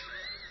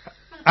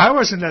 I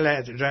wasn't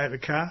allowed to drive the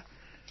car.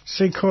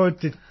 So he called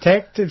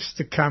detectives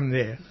to come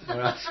there.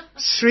 Right.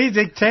 3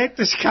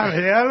 detectives come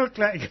there. I look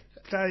like a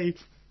bloody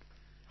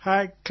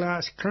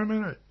high-class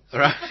criminal.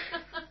 Right.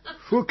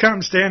 Who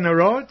comes down the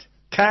road?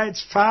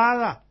 Kate's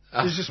father.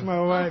 This is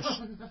my wife.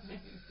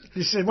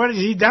 He said, what has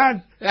he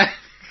done?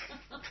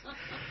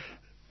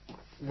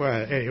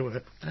 Well,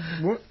 anyway.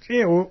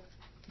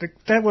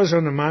 That was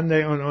on the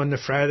Monday. On the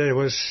Friday, it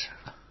was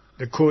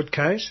the court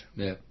case.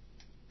 Yeah.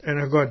 And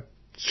I got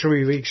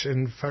 3 weeks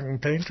in fucking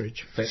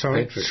Pentridge.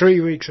 Pentridge.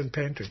 3 weeks in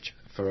Pentridge.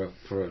 For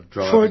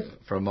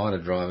a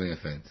minor driving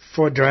offence.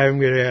 For driving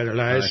without a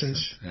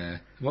license. Yeah.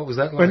 What was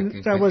that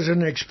like? That was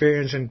an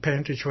experience in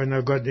Pentridge when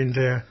I got in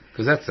there.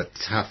 Because that's a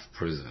tough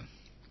prison.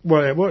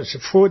 Well, it was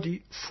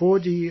 40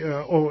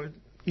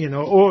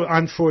 all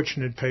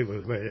unfortunate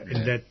people were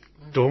in that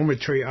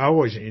dormitory I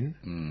was in.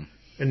 Mm.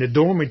 And the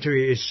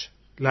dormitory is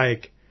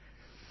like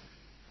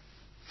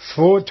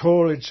 4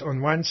 toilets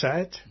on one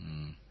side,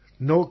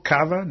 no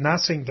cover,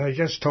 nothing. They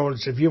just told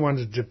us if you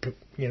wanted to,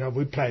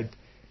 we played,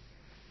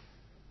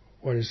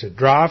 what is it,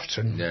 drafts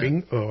and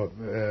bing, or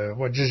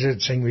what is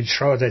it thing, we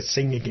throw that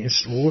thing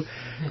against the wall.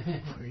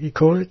 You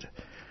call it?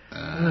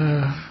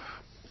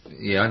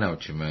 Yeah, I know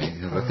what you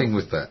mean. The thing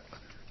with that,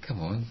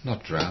 come on,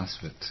 not drafts,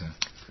 but...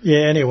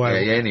 yeah,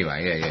 anyway. Yeah,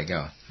 go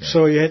on. Yeah.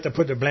 So you had to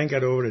put the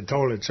blanket over the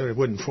toilet so it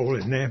wouldn't fall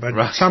in there.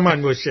 But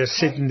someone was just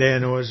sitting there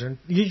and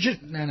you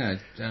just... No,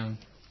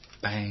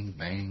 bang,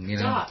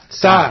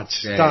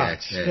 Darts.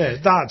 Yeah,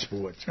 Darts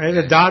boards. I had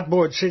a dart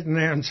board sitting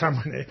there and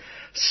someone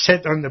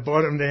sat on the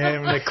bottom there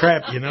having a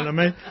crap, you know what I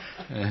mean?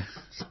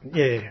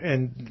 Yeah,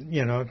 and,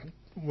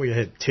 we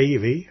had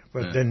TV,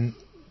 but then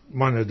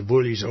one of the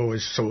bullies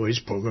always saw his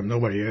program.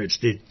 Nobody else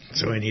did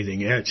saw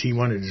anything else. He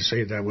wanted to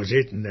say that was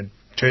it, and then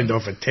turned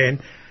off at 10,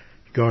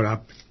 got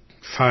up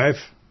 5,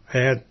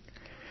 and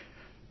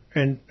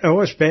it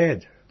was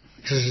bad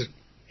because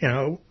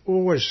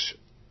always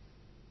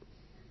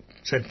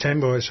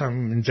September or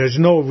something. There's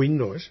no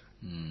windows,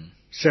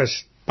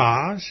 just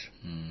bars,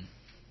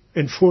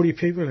 and 40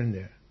 people in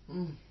there.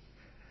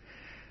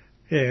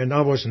 Yeah, and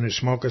I wasn't a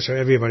smoker, so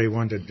everybody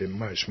wanted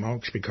my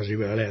smokes because you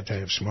were allowed to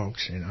have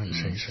smokes, and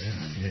things.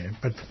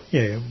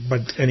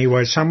 But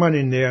anyway, someone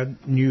in there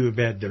knew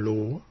about the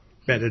law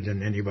better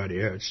than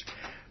anybody else.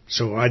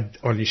 So I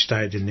only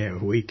stayed in there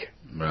a week.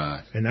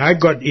 Right. And I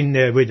got in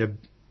there with a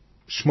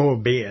small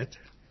beard,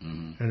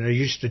 and they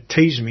used to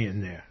tease me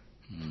in there.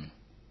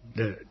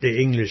 The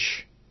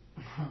English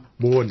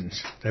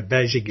wardens. They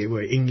basically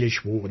were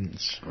English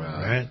wardens.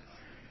 Right?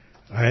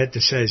 I had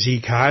to say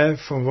Zeke Heil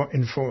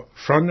in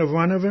front of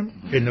one of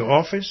them in the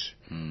office,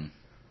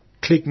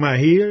 click my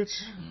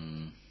heels,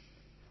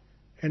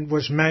 and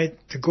was made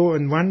to go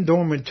in one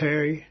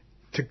dormitory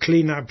to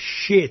clean up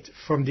shit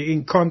from the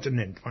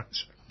incontinent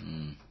ones.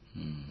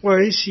 What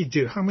is he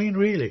do? I mean,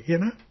 really,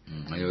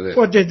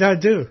 What did I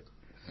do?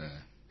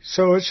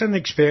 So it's an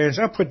experience.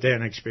 I put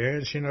down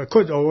experience, it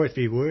could always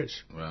be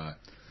worse. Right.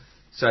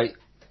 So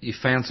you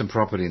found some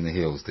property in the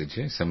hills, did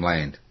you? Some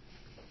land?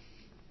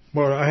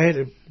 Well, I had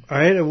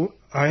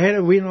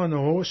a win on the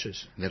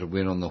horses. You had a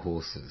win on the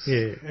horses.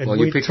 Yeah. And well,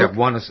 you picked up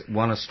one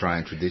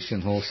Australian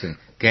tradition, horsing,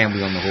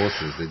 gambling on the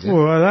horses, did you?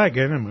 Well, I like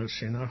animals,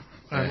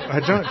 I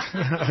don't.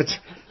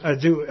 I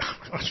do.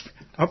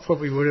 I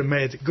probably would have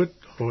made a good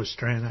horse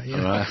trainer.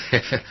 Right.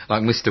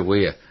 Like Mr.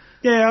 Weir.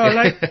 Yeah, I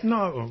like.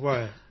 No,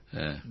 well,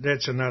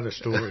 that's another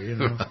story.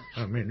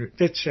 I mean,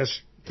 that's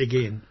just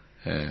again.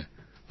 Yeah.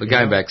 But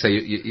going back, so you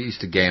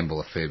used to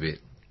gamble a fair bit.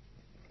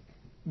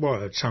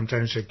 Well,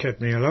 sometimes it kept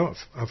me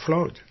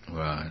afloat.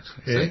 Right.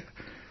 Yeah.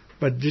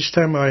 But this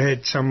time I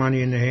had some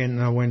money in the hand,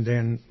 and I went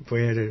down.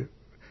 We had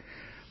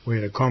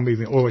a combi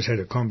van. Always had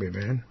a combi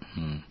van.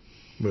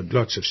 With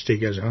lots of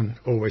stickers on,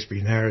 always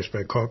been harassed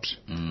by cops,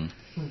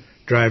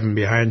 driving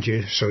behind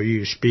you, so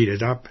you speed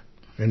it up,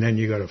 and then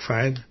you got a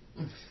fine.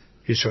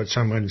 You thought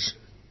someone's,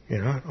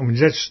 I mean,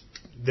 that's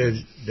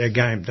their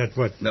game. That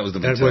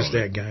was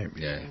their game.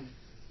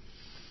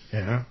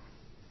 Yeah.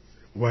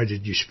 Why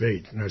did you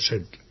speed? And I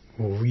said,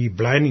 well, were you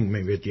blinding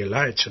me with your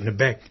lights in the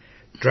back,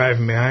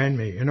 driving behind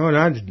me? And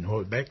I didn't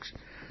hold back.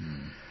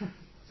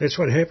 That's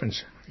what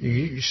happens. You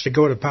used to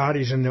go to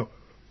parties in the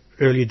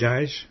early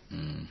days.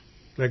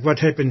 Like what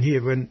happened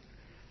here when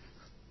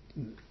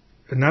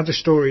another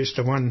story is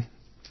the one,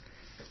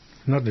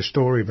 not the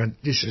story, but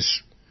this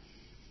is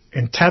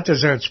in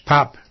Tattersall's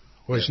pub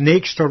was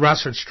next to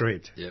Russell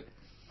Street. Yep.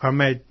 I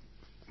made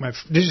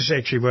this is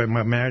actually where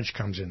my marriage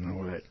comes in and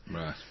all that.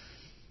 Right.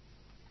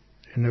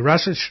 In the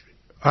Russell,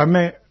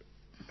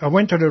 I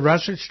went to the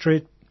Russell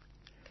Street.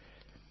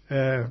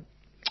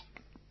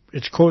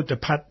 It's called the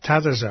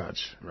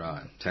Tattersall's.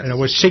 Right. And it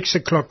was 6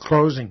 o'clock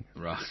closing.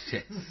 Right.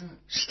 Yes.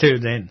 Still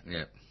then.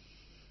 Yep.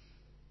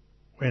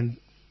 When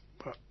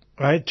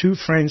I had 2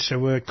 friends that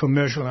were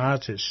commercial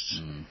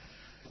artists.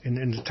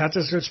 And the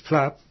Tattersall's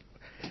Club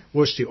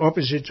was the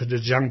opposite to the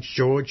St.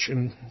 George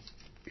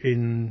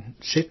in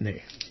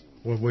Sydney,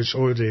 where was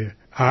all the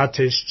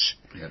artists,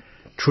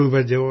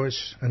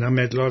 troubadours, and I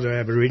met a lot of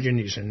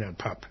Aborigines in that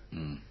pub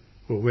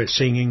who were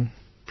singing,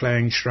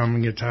 playing,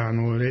 strumming guitar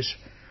and all this.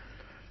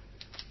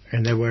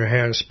 and they were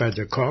harassed by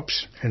the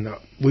cops, and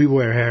we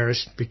were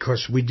harassed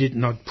because we did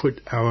not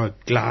put our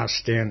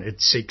glass down at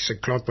 6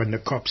 o'clock when the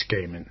cops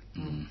came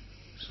in.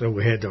 So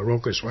we had the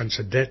raucous ones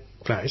at that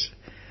place,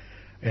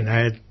 and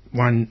I had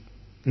one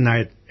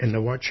night in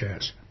the watch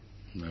house.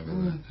 All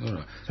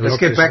right. Let's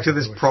get back to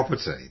this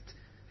property.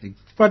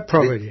 What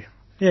property?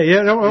 Did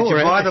you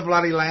buy the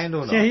bloody land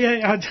or not?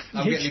 Yeah.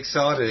 I'm getting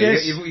excited.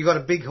 Yes. You've got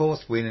a big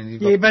horse win, and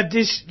you've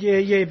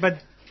got... but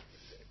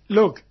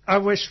look, I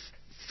was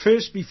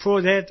first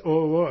before that,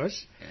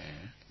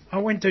 I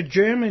went to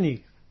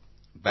Germany.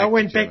 I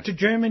went back to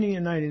Germany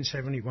in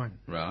 1971.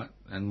 Right,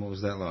 and what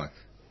was that like?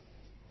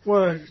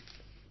 Well,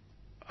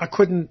 I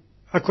couldn't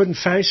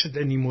face it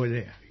anymore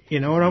there. You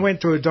know, and I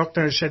went to a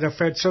doctor and said I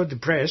felt so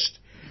depressed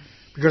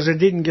because I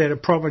didn't get a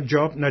proper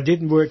job and I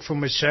didn't work for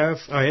myself.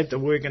 I had to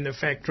work in the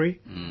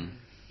factory.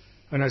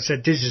 And I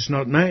said, this is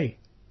not me.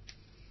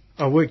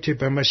 I worked here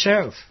by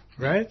myself,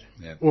 right?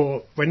 Yep.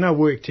 Or when I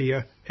worked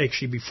here,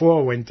 actually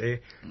before I went there,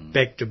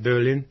 back to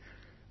Berlin,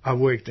 I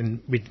worked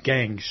with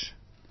gangs,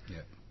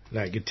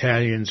 like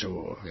Italians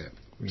or...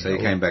 So you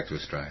came back to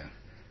Australia.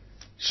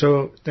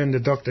 So then the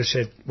doctor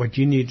said, what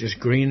you need is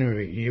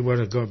greenery. You want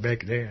to go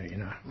back there, you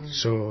know.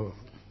 So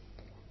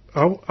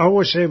I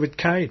was there with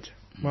Kate,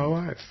 my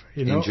wife,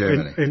 you know. In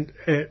Germany.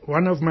 And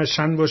one of my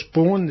sons was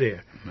born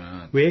there.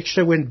 Right. We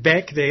actually went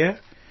back there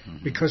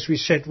because we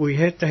said we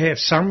had to have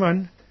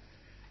someone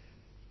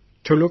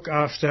to look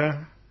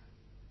after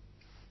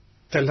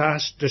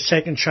the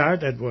second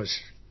child that was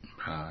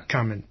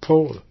coming,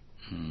 Paul.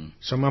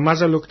 So my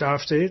mother looked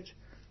after it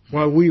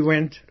while we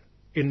went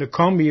in the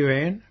combi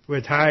van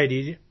with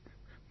Heidi,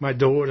 my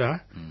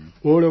daughter,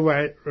 all the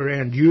way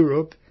around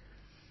Europe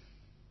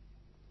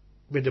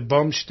with the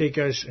bomb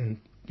stickers and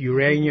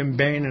uranium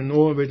ban and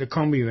all with the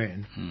combi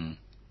van.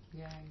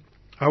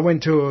 I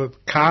went to a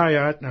car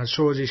yard and I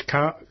saw this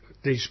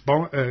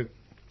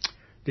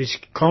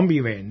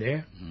combi van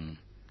there.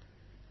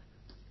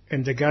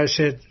 And the guy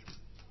said,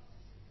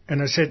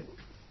 and I said,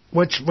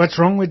 what's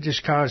wrong with this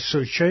car? It's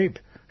so cheap.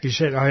 He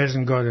said, I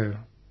hasn't got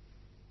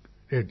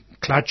the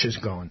clutch is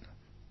gone.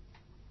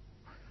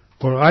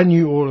 Well, I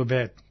knew all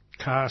about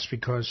cars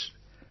because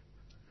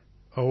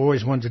I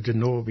always wanted to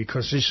know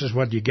because this is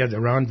what you get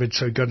around with,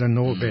 so you got to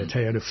know about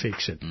how to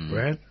fix it,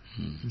 right?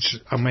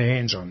 I'm a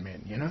hands-on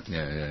man, you know?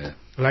 Yeah.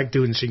 I like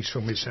doing things for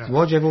myself.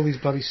 Why'd you have all these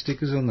bloody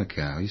stickers on the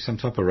car? Are you some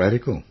type of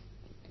radical?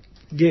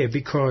 Yeah,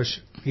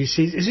 because, you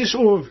see, this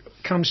all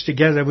comes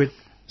together with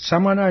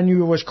someone I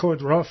knew was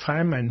called Rolf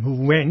Hyman,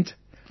 who went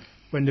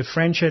when the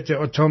French had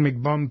the atomic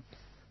bomb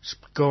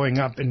going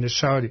up in the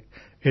South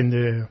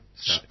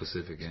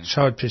Pacific, yeah.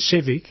 South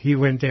Pacific. He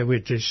went there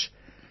with this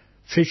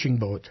fishing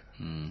boat,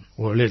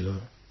 or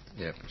little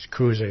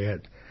cruiser he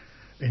had,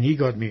 and he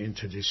got me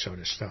into this sort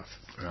of stuff.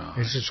 Right.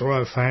 This is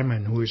Rolf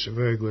Hyman, who is a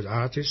very good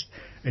artist,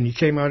 and he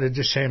came out of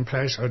the same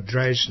place, out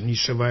Dresden, and he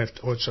survived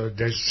also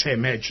the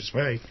same age as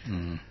well.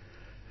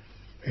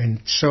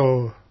 And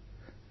so,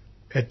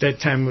 at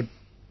that time,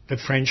 the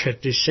French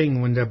had this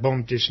thing when they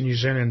bombed this New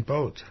Zealand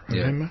boat,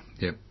 remember?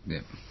 Yep.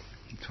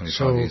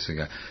 25 years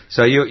ago.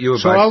 So you were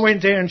So I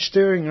went there and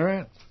stirring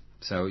around.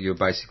 So you're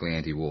basically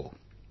anti-war?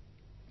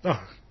 Oh,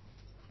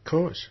 of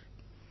course.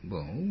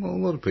 Well, a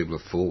lot of people are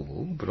for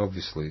war, but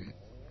obviously...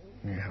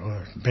 Yeah,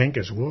 well,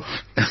 bankers' war.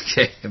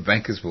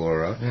 Bankers' war,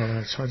 right? Well,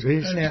 that's what it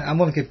is. Now, I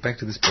want to get back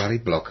to this bloody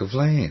block of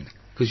land,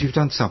 because you've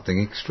done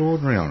something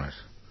extraordinary on it.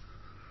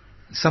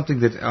 Something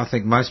that I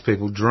think most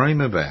people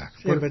dream about.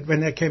 Yeah, but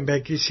when I came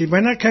back, you see,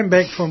 when I came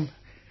back from...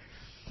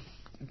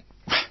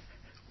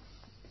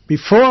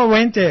 Before I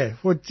went there,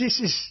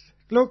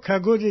 look how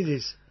good it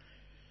is.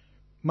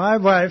 My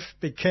wife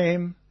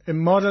became a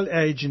model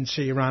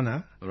agency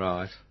runner.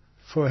 Right.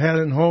 For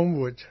Helen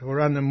Homewood, who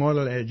ran a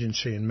model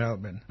agency in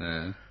Melbourne.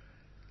 Yeah.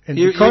 And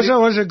because I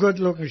was a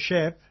good-looking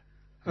chap,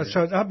 I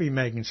thought I'd be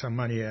making some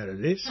money out of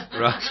this.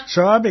 Right.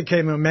 So I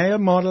became a male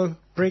model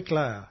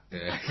bricklayer.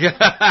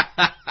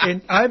 Yeah.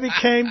 And I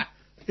became,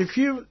 if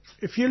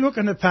you look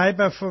in the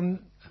paper from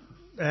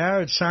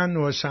Herald Sun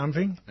or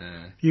something,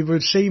 you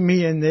will see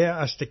me in there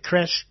as the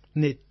crash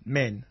knit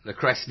man. The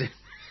crash knit.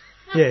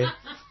 Yeah.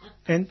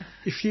 And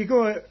if you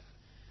go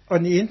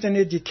on the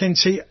internet, you can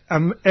see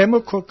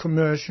Amoco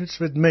commercials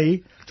with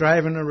me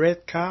driving a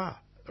red car.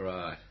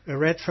 Right. A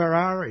red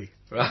Ferrari.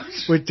 Right.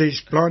 With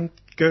these blonde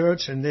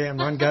girls in there and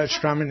one guy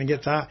strumming a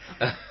guitar.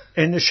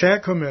 And the Shell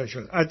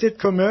commercial. I did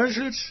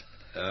commercials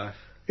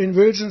in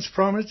Wilson's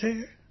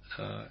property,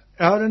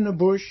 out in the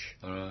bush.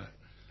 Right.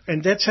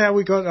 And that's how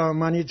we got our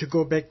money to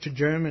go back to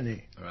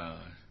Germany.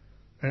 Right.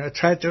 And I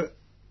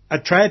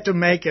tried to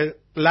make a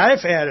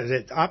life out of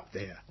it up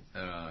there.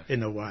 Right.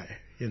 In a way,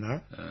 you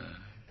know.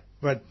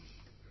 But,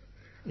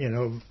 you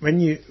know, when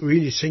you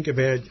really think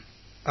about it,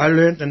 I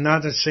learned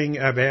another thing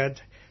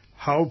about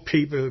how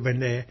people, when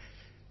they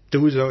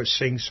do those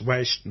things,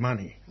 waste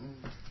money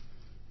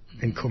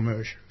in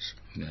commercials.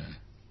 Yeah.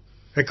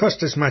 It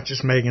costs as much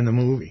as making a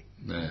movie.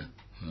 Yeah.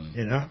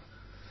 You know?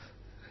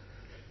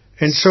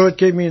 And so it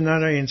gave me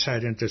another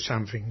insight into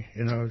something,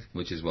 you know.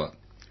 Which is what?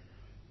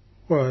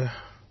 Well,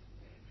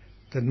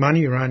 that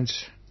money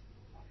runs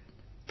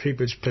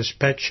people's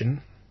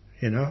perception,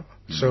 you know.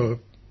 So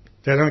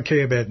they don't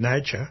care about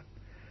nature.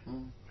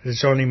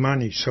 It's only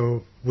money.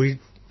 So we,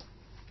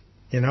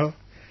 you know,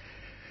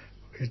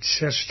 it's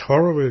just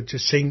horrible to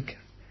think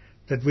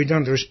that we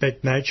don't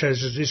respect nature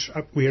as it is.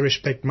 We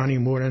respect money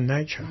more than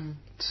nature.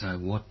 So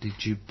what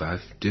did you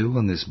both do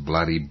on this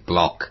bloody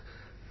block?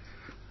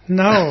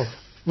 No.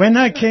 When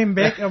I came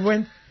back, I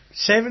went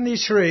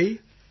 73.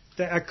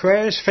 The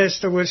Aquarius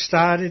Festival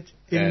started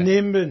in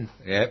Nimbin.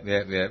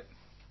 Yep.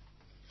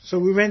 So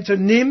we went to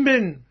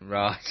Nimbin.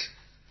 Right.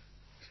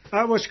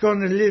 I was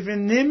going to live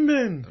in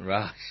Nimbin.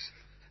 Right.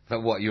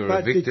 But what, you were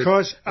But evicted?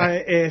 because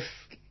I have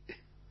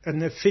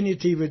an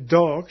affinity with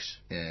dogs,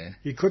 Yeah.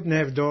 you couldn't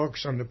have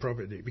dogs on the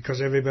property because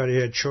everybody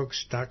had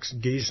chooks, ducks,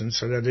 geese, and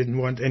so they didn't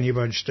want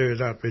anybody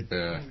stirred up with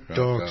Right,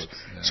 dogs.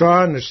 yeah. So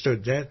I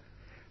understood that.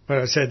 But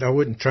I said I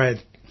wouldn't try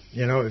it,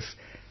 you know, if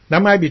there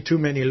might be too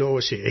many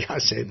laws here, I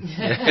said.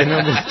 And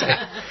I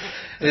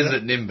would, Is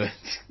it Nimbin?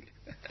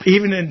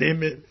 even in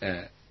Nimbin.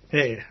 Yeah.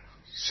 Yeah.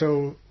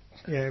 So,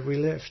 yeah, we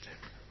left.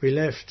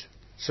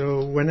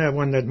 So when I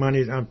won that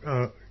money,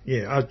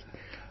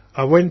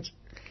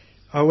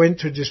 I went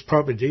to this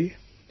property,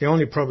 the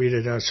only property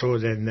that I saw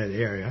then in that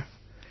area.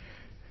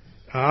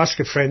 I asked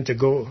a friend to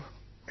go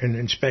and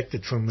inspect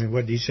it for me,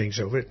 what he thinks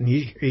of it, and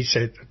he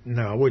said,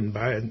 no, I wouldn't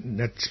buy it, and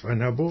that's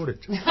when I bought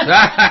it.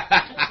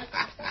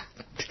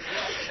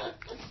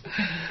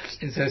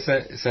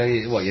 So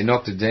what, you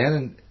knocked it down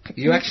and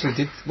you actually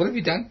did, what have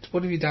you done?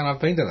 I've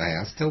been to the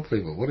house, tell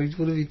people, what have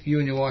you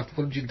and your wife,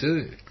 what did you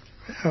do?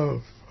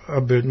 Oh, I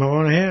built my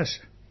own house.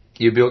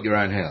 You built your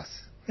own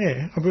house?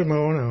 Yeah, I built my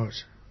own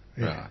house.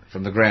 Yeah. Right,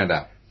 from the ground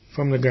up?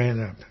 From the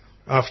ground up.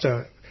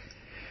 After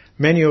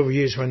many of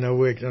years when I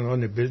worked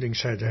on the building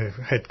site, I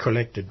had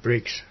collected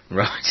bricks.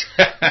 Right.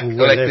 Who were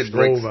Collected left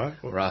bricks. over.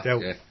 Right,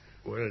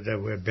 Well, they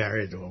were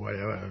buried or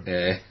whatever.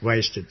 Yeah.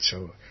 Wasted,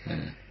 so...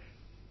 Yeah.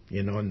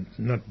 You know,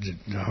 not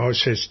the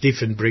house has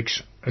different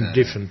bricks and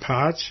different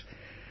parts.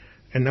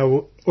 And I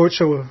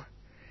also...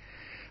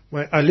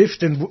 Well, I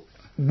lived in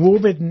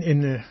Warburton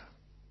in a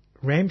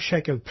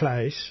ramshackle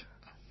place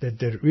that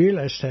the real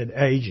estate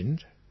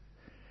agent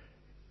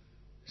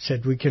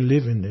said we can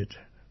live in it.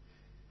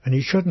 And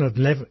he should not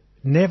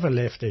never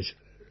left it.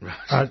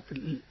 Right.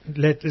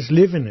 Let us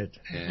live in it.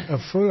 Yeah.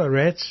 Full of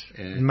rats,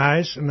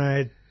 mice, and I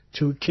had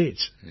 2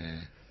 kids. Yeah.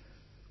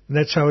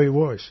 That's how he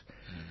was.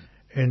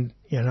 And,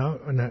 you know,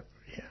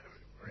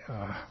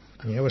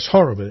 it was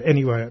horrible.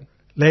 Anyway,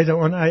 later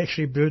on I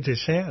actually built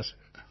his house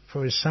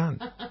for his son,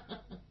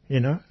 you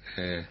know.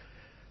 Yeah.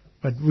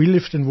 But we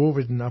lived in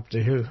Warburton up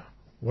the hill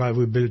while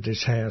we built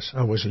this house.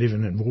 I was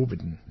living in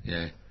Warburton.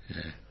 Yeah.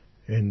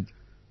 And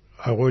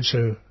I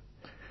also,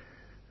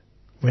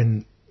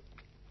 when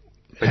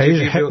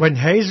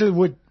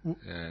Hazelwood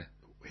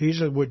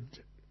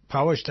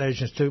power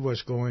station still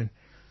was going,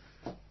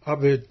 I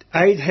built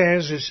 8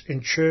 houses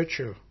in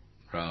Churchill.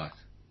 Right.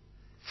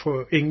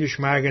 For English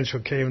migrants who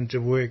came to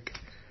work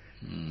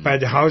by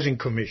the Housing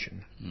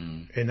Commission.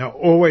 And I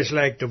always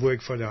liked to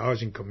work for the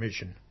Housing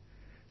Commission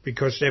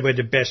because they were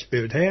the best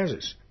built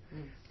houses.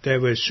 They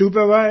were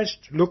supervised,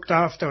 looked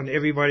after, and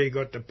everybody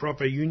got the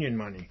proper union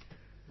money.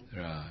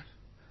 Right.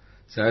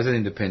 So as an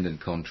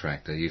independent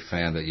contractor, you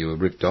found that you were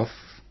ripped off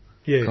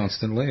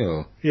constantly,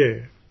 or?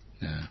 Yeah.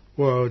 Yeah.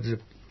 Well,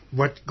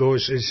 what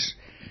goes is,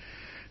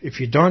 if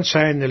you don't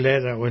sign the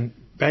letter, when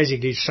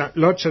basically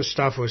lots of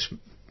stuff was,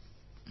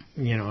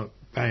 you know,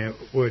 by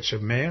words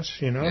of mouth,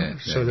 you know.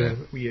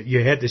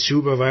 You had the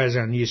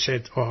supervisor and you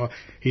said, oh,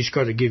 he's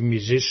got to give me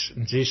this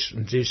and this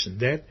and this and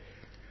that.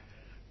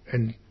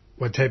 And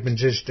what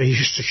happens is they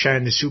used to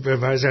shine the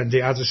supervisor and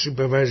the other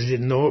supervisors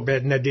didn't know about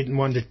it and they didn't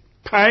want to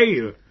pay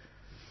you.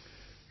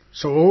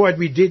 So all what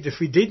we did, if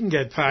we didn't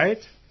get paid,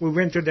 we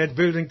went to that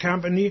building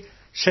company,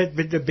 sat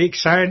with the big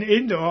sign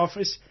in the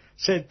office,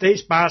 said,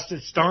 these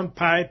bastards don't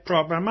pay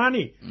proper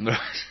money.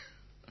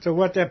 So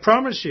what they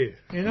promise you,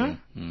 you know?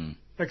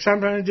 Like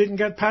sometimes they didn't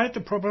get paid the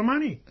proper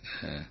money.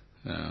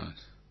 Right.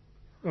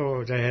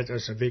 Oh, they had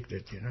us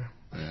evicted, you know.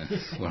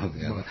 One or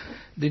the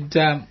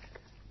other.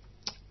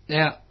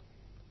 Now,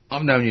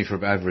 I've known you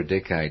for over a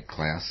decade,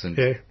 Klaus, and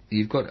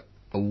you've got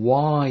a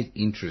wide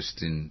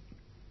interest in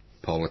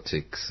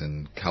politics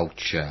and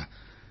culture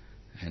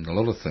and a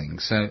lot of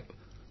things. So,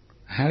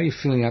 how are you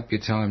filling up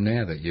your time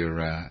now that you're,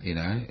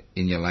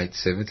 in your late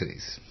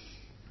 70s?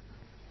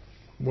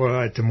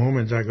 Well, at the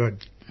moment I got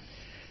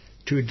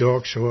 2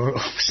 dogs who are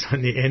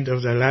on the end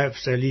of their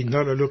lives. They need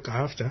not to look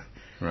after.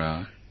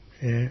 Right.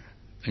 Yeah.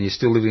 And you're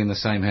still living in the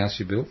same house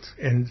you built?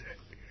 And,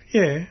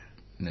 yeah.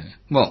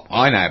 Well,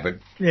 I know, but...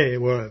 Yeah,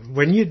 well,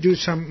 when you do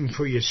something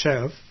for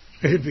yourself,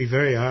 it'll be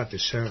very hard to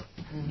sell.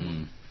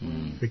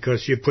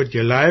 Because you put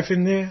your life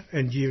in there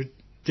and you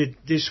did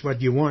this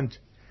what you want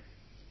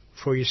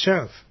for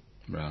yourself.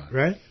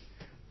 Right?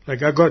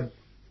 Like I got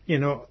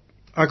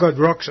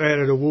rocks out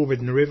of the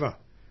Warburton River.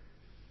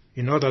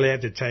 You're not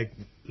allowed to take,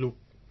 the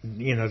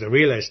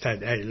real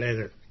estate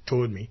later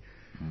told me,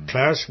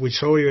 Klaus, we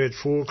saw you at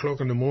 4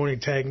 o'clock in the morning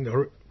taking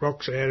the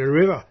rocks out of the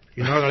river.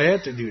 You're not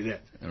allowed to do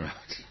that.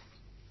 Right.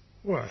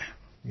 Well,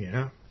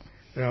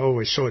 I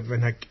always thought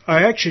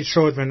I actually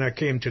thought when I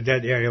came to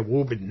that area,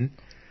 Warburton,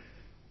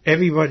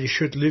 everybody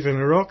should live in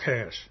a rock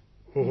house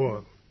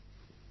or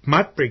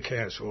mud brick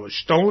house or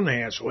stone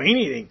house or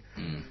anything.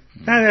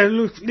 Now they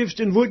lived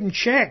in wooden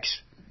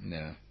shacks.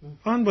 Yeah.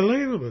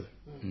 Unbelievable.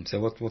 So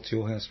what's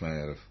your house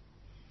made out of?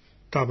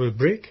 Double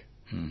brick,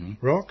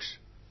 rocks.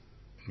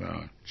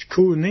 Right. It's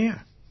cool in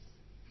there.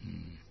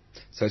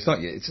 So it's not.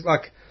 It's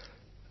like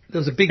there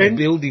was a big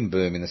building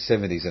boom in the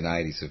 70s and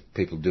 80s of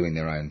people doing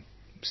their own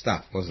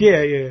stuff, wasn't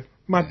there? Yeah.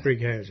 Mud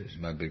brick houses.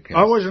 Mud brick I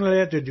houses. wasn't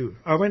allowed to do.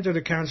 I went to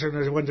the council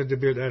and I wanted to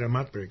build out of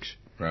mud bricks.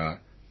 Right.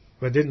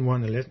 But they didn't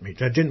want to let me.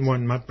 They didn't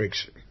want mud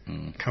bricks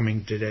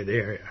coming to that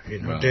area.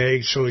 Right.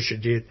 They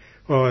did.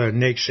 Oh, the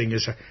next thing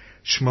is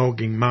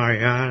smoking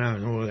marijuana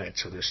and all that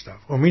sort of stuff.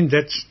 I mean,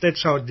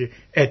 that's how the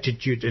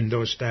attitude in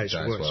those days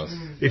was.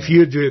 If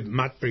you do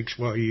mud bricks,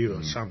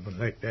 or something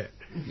like that.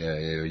 Yeah.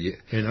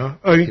 You know,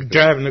 or you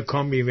driving a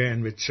combi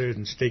van with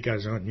certain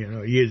stickers on,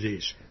 here's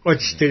this. Or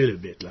it's still a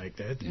bit like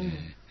that.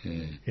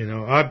 You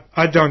know,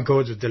 I don't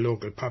go to the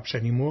local pubs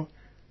anymore.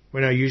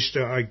 When I used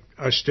to,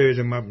 I stirred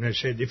them up and I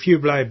said, if you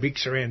buy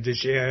bricks around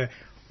this area,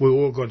 we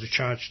all got to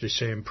charge the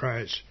same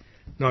price,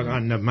 not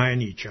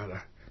undermine each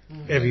other.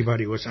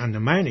 Everybody was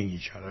undermining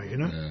each other, you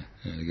know.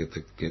 Yeah,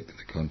 get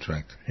the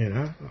contract. You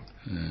know.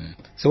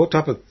 So what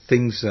type of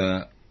things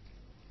are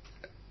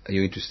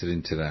you interested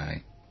in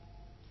today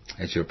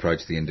as you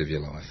approach the end of your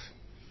life?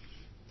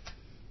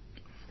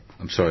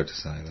 I'm sorry to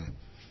say that.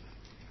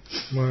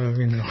 Well,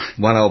 you know.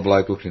 One old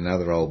bloke looking at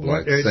another old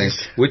bloke saying,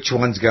 which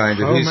one's going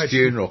to whose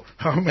funeral?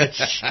 How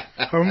much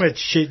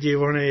shit do you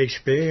want to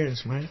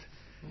experience, mate?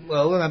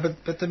 Well, no, but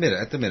at the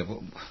minute,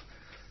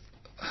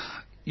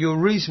 you're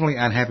reasonably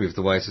unhappy with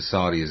the way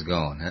society has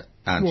gone,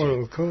 aren't you?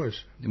 Well, of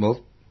course.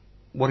 Well,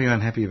 what are you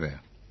unhappy about?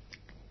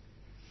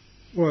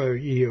 Well,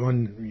 yeah.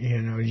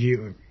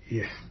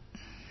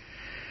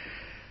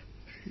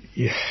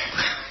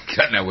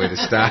 Don't know where to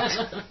start.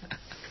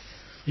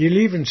 You're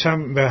leaving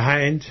something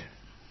behind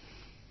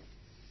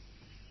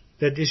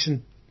that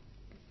isn't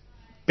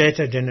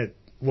better than it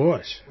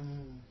was.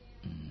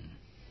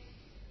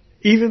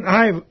 Even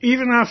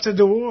after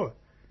the war,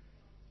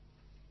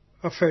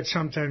 I felt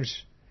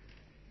sometimes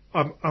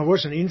I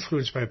wasn't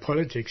influenced by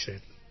politics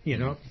then, you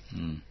know,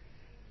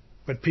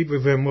 but people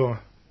were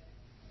more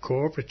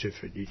cooperative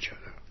with each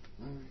other,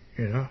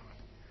 you know.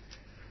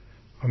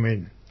 I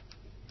mean,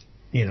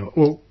 I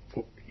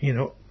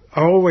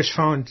always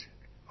found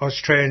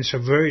Australians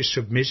are very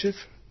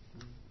submissive.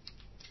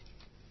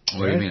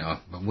 What do you mean?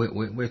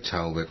 We're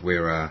told that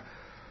we're out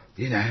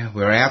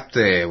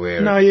there,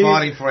 we're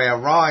fighting for our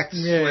rights.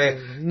 Yeah,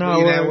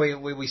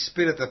 we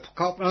spit at the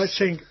cops. I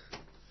think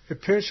a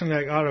person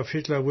like Adolf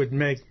Hitler would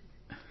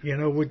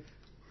would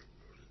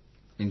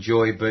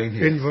enjoy being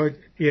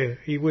here.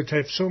 He would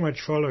have so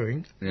much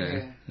following.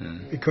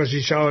 Because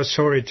he's our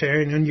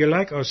authoritarian, and you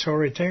like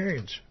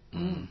authoritarians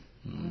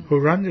who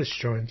run this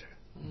joint.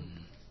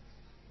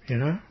 You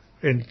know,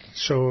 and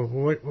so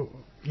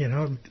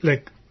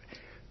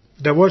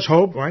there was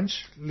hope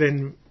once.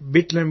 Then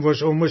Bitlam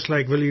was almost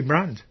like Willy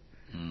Brandt,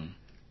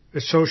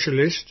 a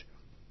socialist.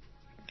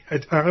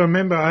 I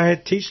remember I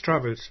had teeth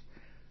troubles.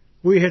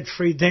 We had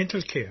free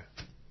dental care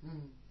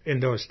in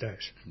those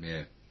days.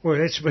 Yeah. Well,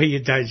 that's where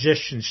your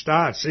digestion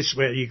starts. That's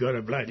where you got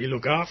to bloody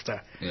look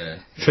after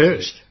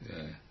first.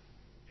 Yeah.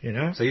 You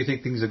know. So you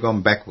think things have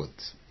gone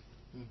backwards?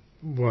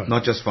 What?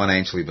 Not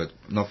financially, but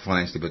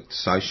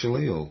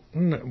socially, or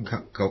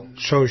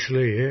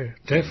socially,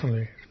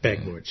 definitely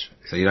backwards.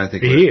 So you don't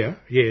think here?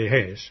 Yeah,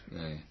 it has.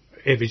 Yeah.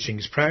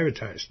 Everything's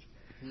privatized.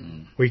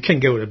 We can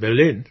go to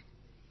Berlin.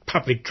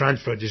 Public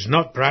transport is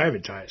not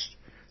privatized.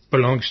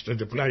 Belongs to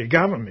the bloody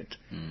government.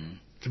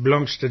 It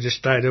belongs to the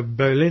state of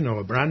Berlin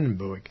or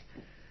Brandenburg.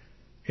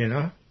 You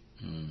know,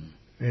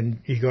 and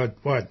you got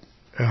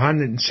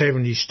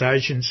 170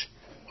 stations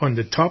on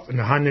the top and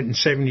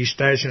 170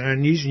 stations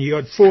underneath, and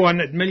you got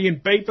 400 million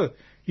people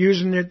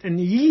using it in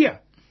a year.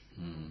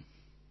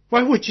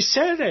 Why would you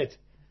say that?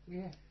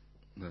 Yeah,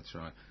 that's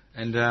right.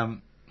 And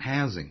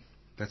housing,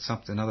 that's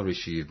another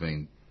issue you've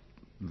been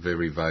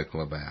very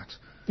vocal about.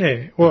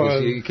 Yeah, well,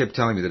 because you kept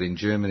telling me that in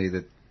Germany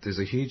that there's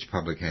a huge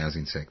public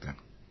housing sector.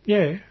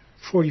 Yeah,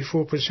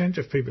 44%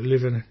 of people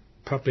live in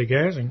public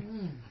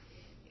housing.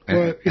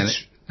 Well,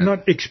 it's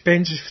not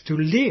expensive to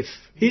live,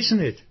 isn't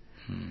it?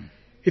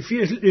 If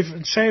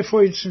say,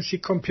 for instance, you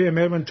compare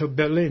Melbourne to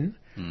Berlin,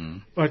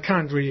 well, I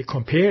can't really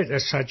compare it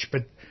as such,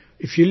 but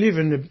if you live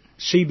in the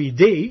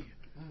CBD,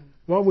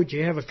 why would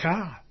you have a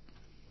car?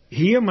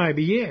 Here,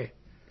 maybe, yeah.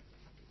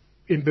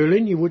 In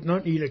Berlin, you would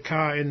not need a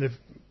car in the,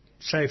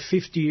 say,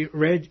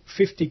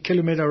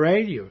 50-kilometer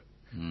radius,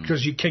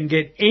 because you can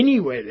get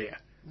anywhere there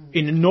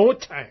in no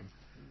time.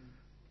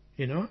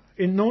 You know,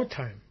 in no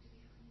time.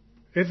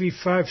 Every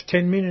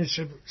 5-10 minutes,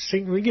 and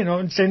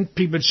then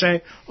people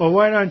say, oh,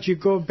 why don't you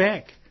go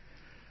back?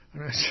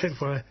 And I said,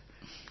 well,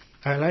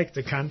 I like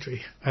the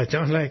country. I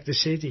don't like the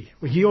city.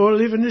 Well, you all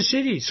live in the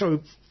city,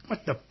 so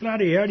what the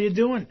bloody hell are you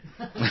doing?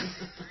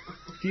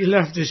 Do you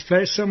love this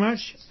place so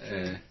much?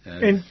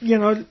 And,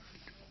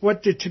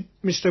 what did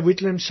Mr.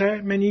 Whitlam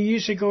say many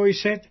years ago? He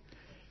said,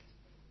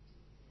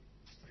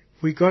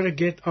 we got to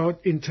get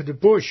out into the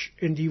bush.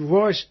 And he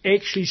was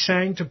actually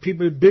saying to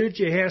people, build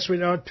your house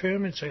without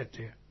permits out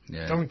there.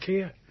 Yeah. Don't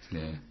care.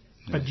 Yeah.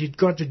 But you've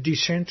got to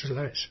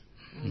decentralise.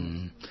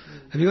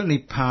 Have you got any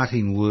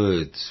parting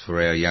words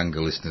for our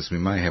younger listeners? We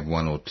may have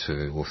one or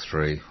two or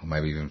three or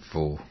maybe even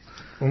four.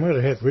 I might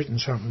have had written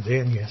something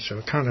down here, so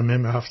I can't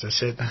remember after I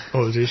said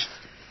all this.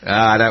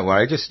 Don't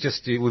worry.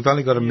 Just we've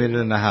only got a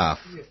minute and a half.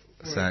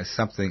 So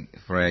something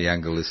for our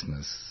younger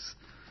listeners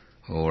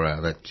or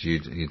that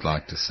you'd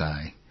like to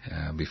say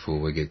before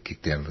we get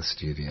kicked out of the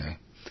studio.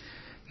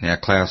 Now,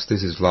 Klaus,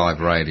 this is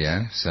live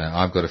radio, so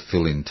I've got to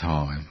fill in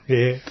time.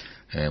 Yeah.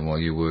 And while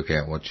you work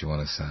out what you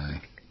want to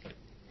say.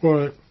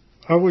 Well,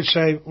 I would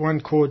say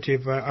one quote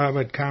of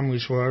Albert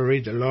Camus, who I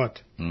read a lot.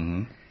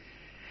 Mm-hmm.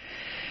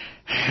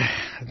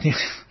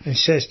 It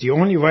says, the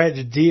only way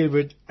to deal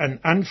with an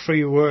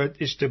unfree world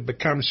is to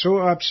become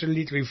so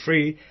absolutely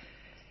free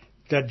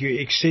that your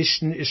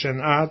existence is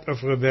an art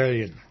of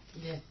rebellion.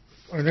 Yeah.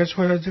 And that's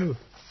what I do.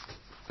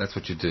 That's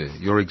what you do.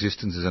 Your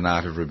existence is an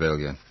art of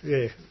rebellion.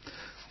 Yeah.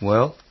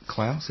 Well,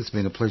 Klaus, it's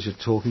been a pleasure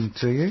talking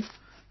to you.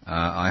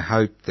 I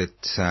hope that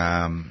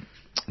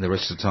the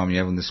rest of the time you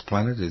have on this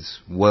planet is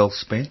well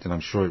spent, and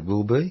I'm sure it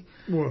will be.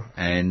 Well,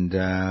 And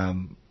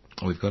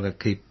we've got to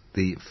keep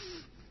the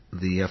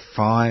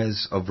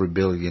fires of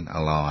rebellion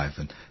alive.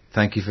 And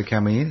thank you for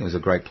coming in. It was a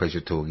great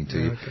pleasure talking to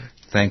you. Okay.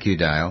 Thank you,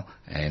 Dale.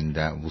 And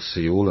we'll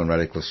see you all on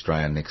Radical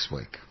Australia next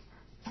week.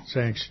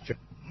 thanks, John.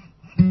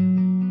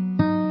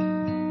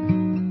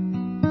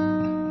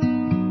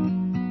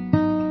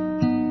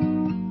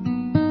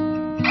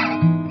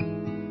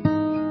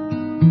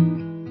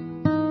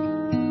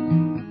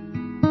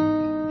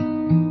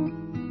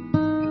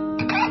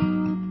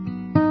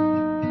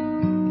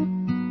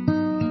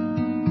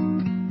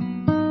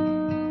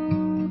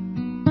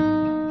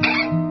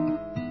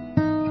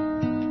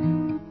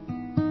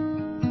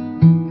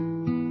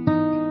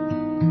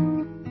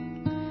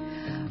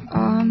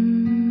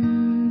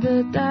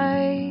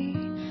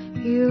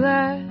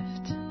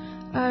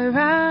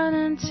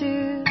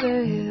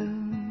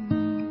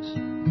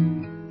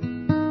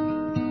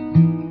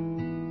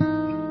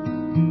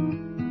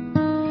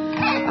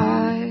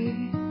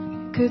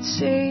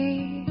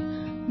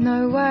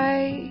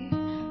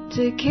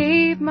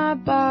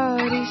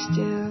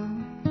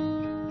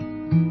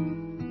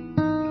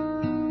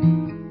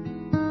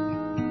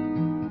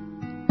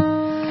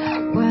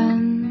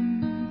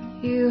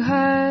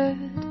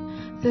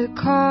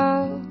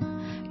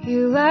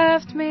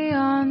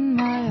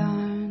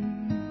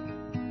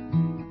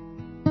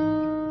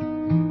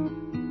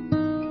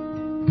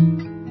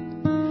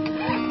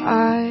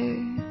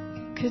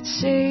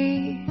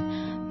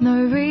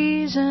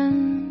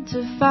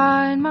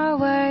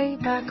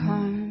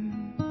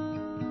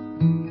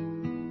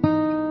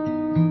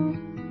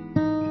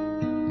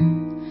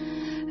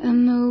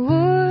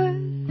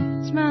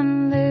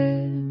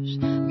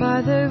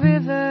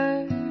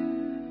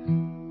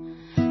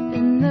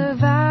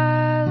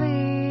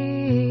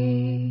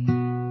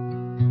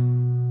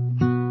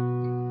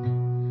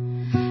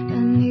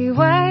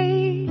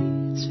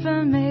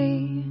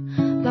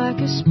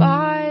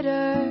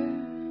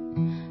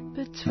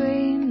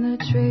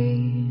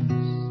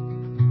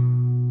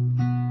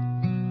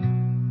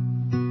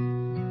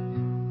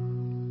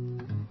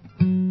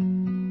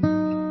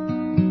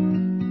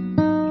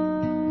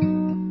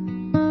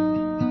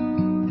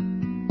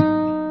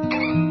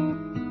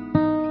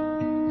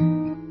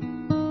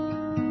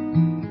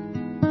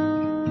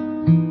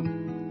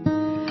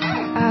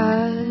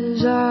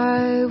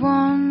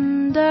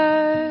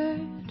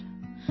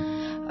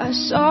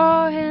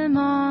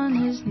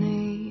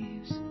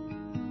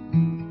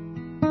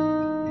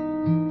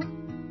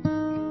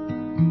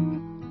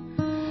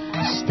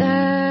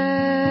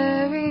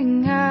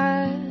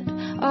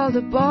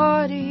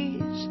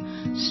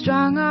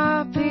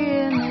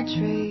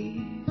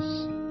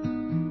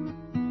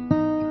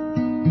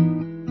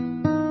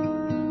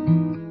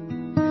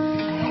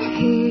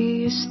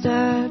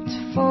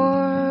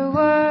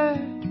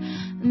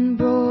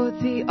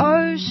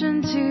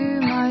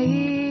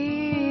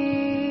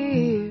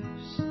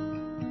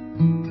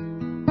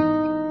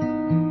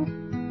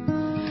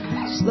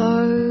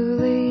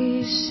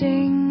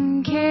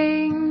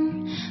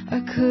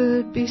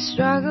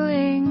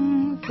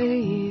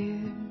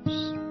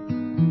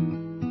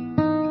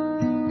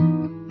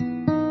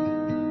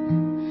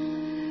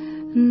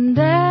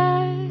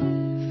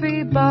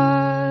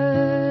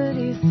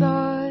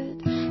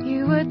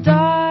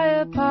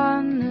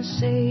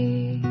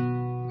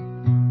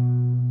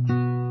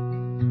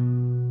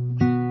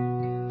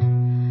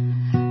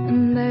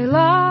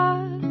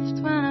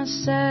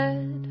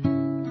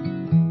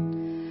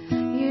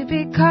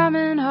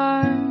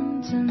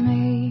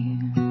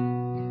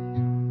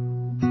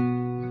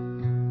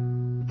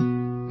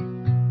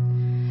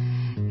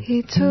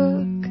 He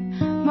took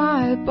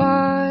my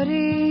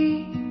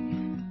body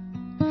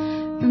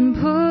and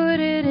put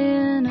it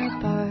in a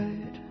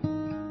boat.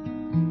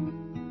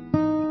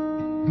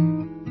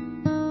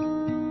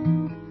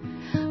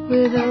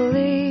 with a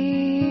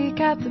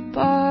leak at the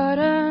bottom,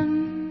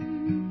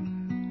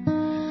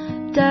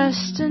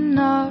 destined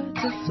not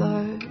to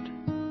float.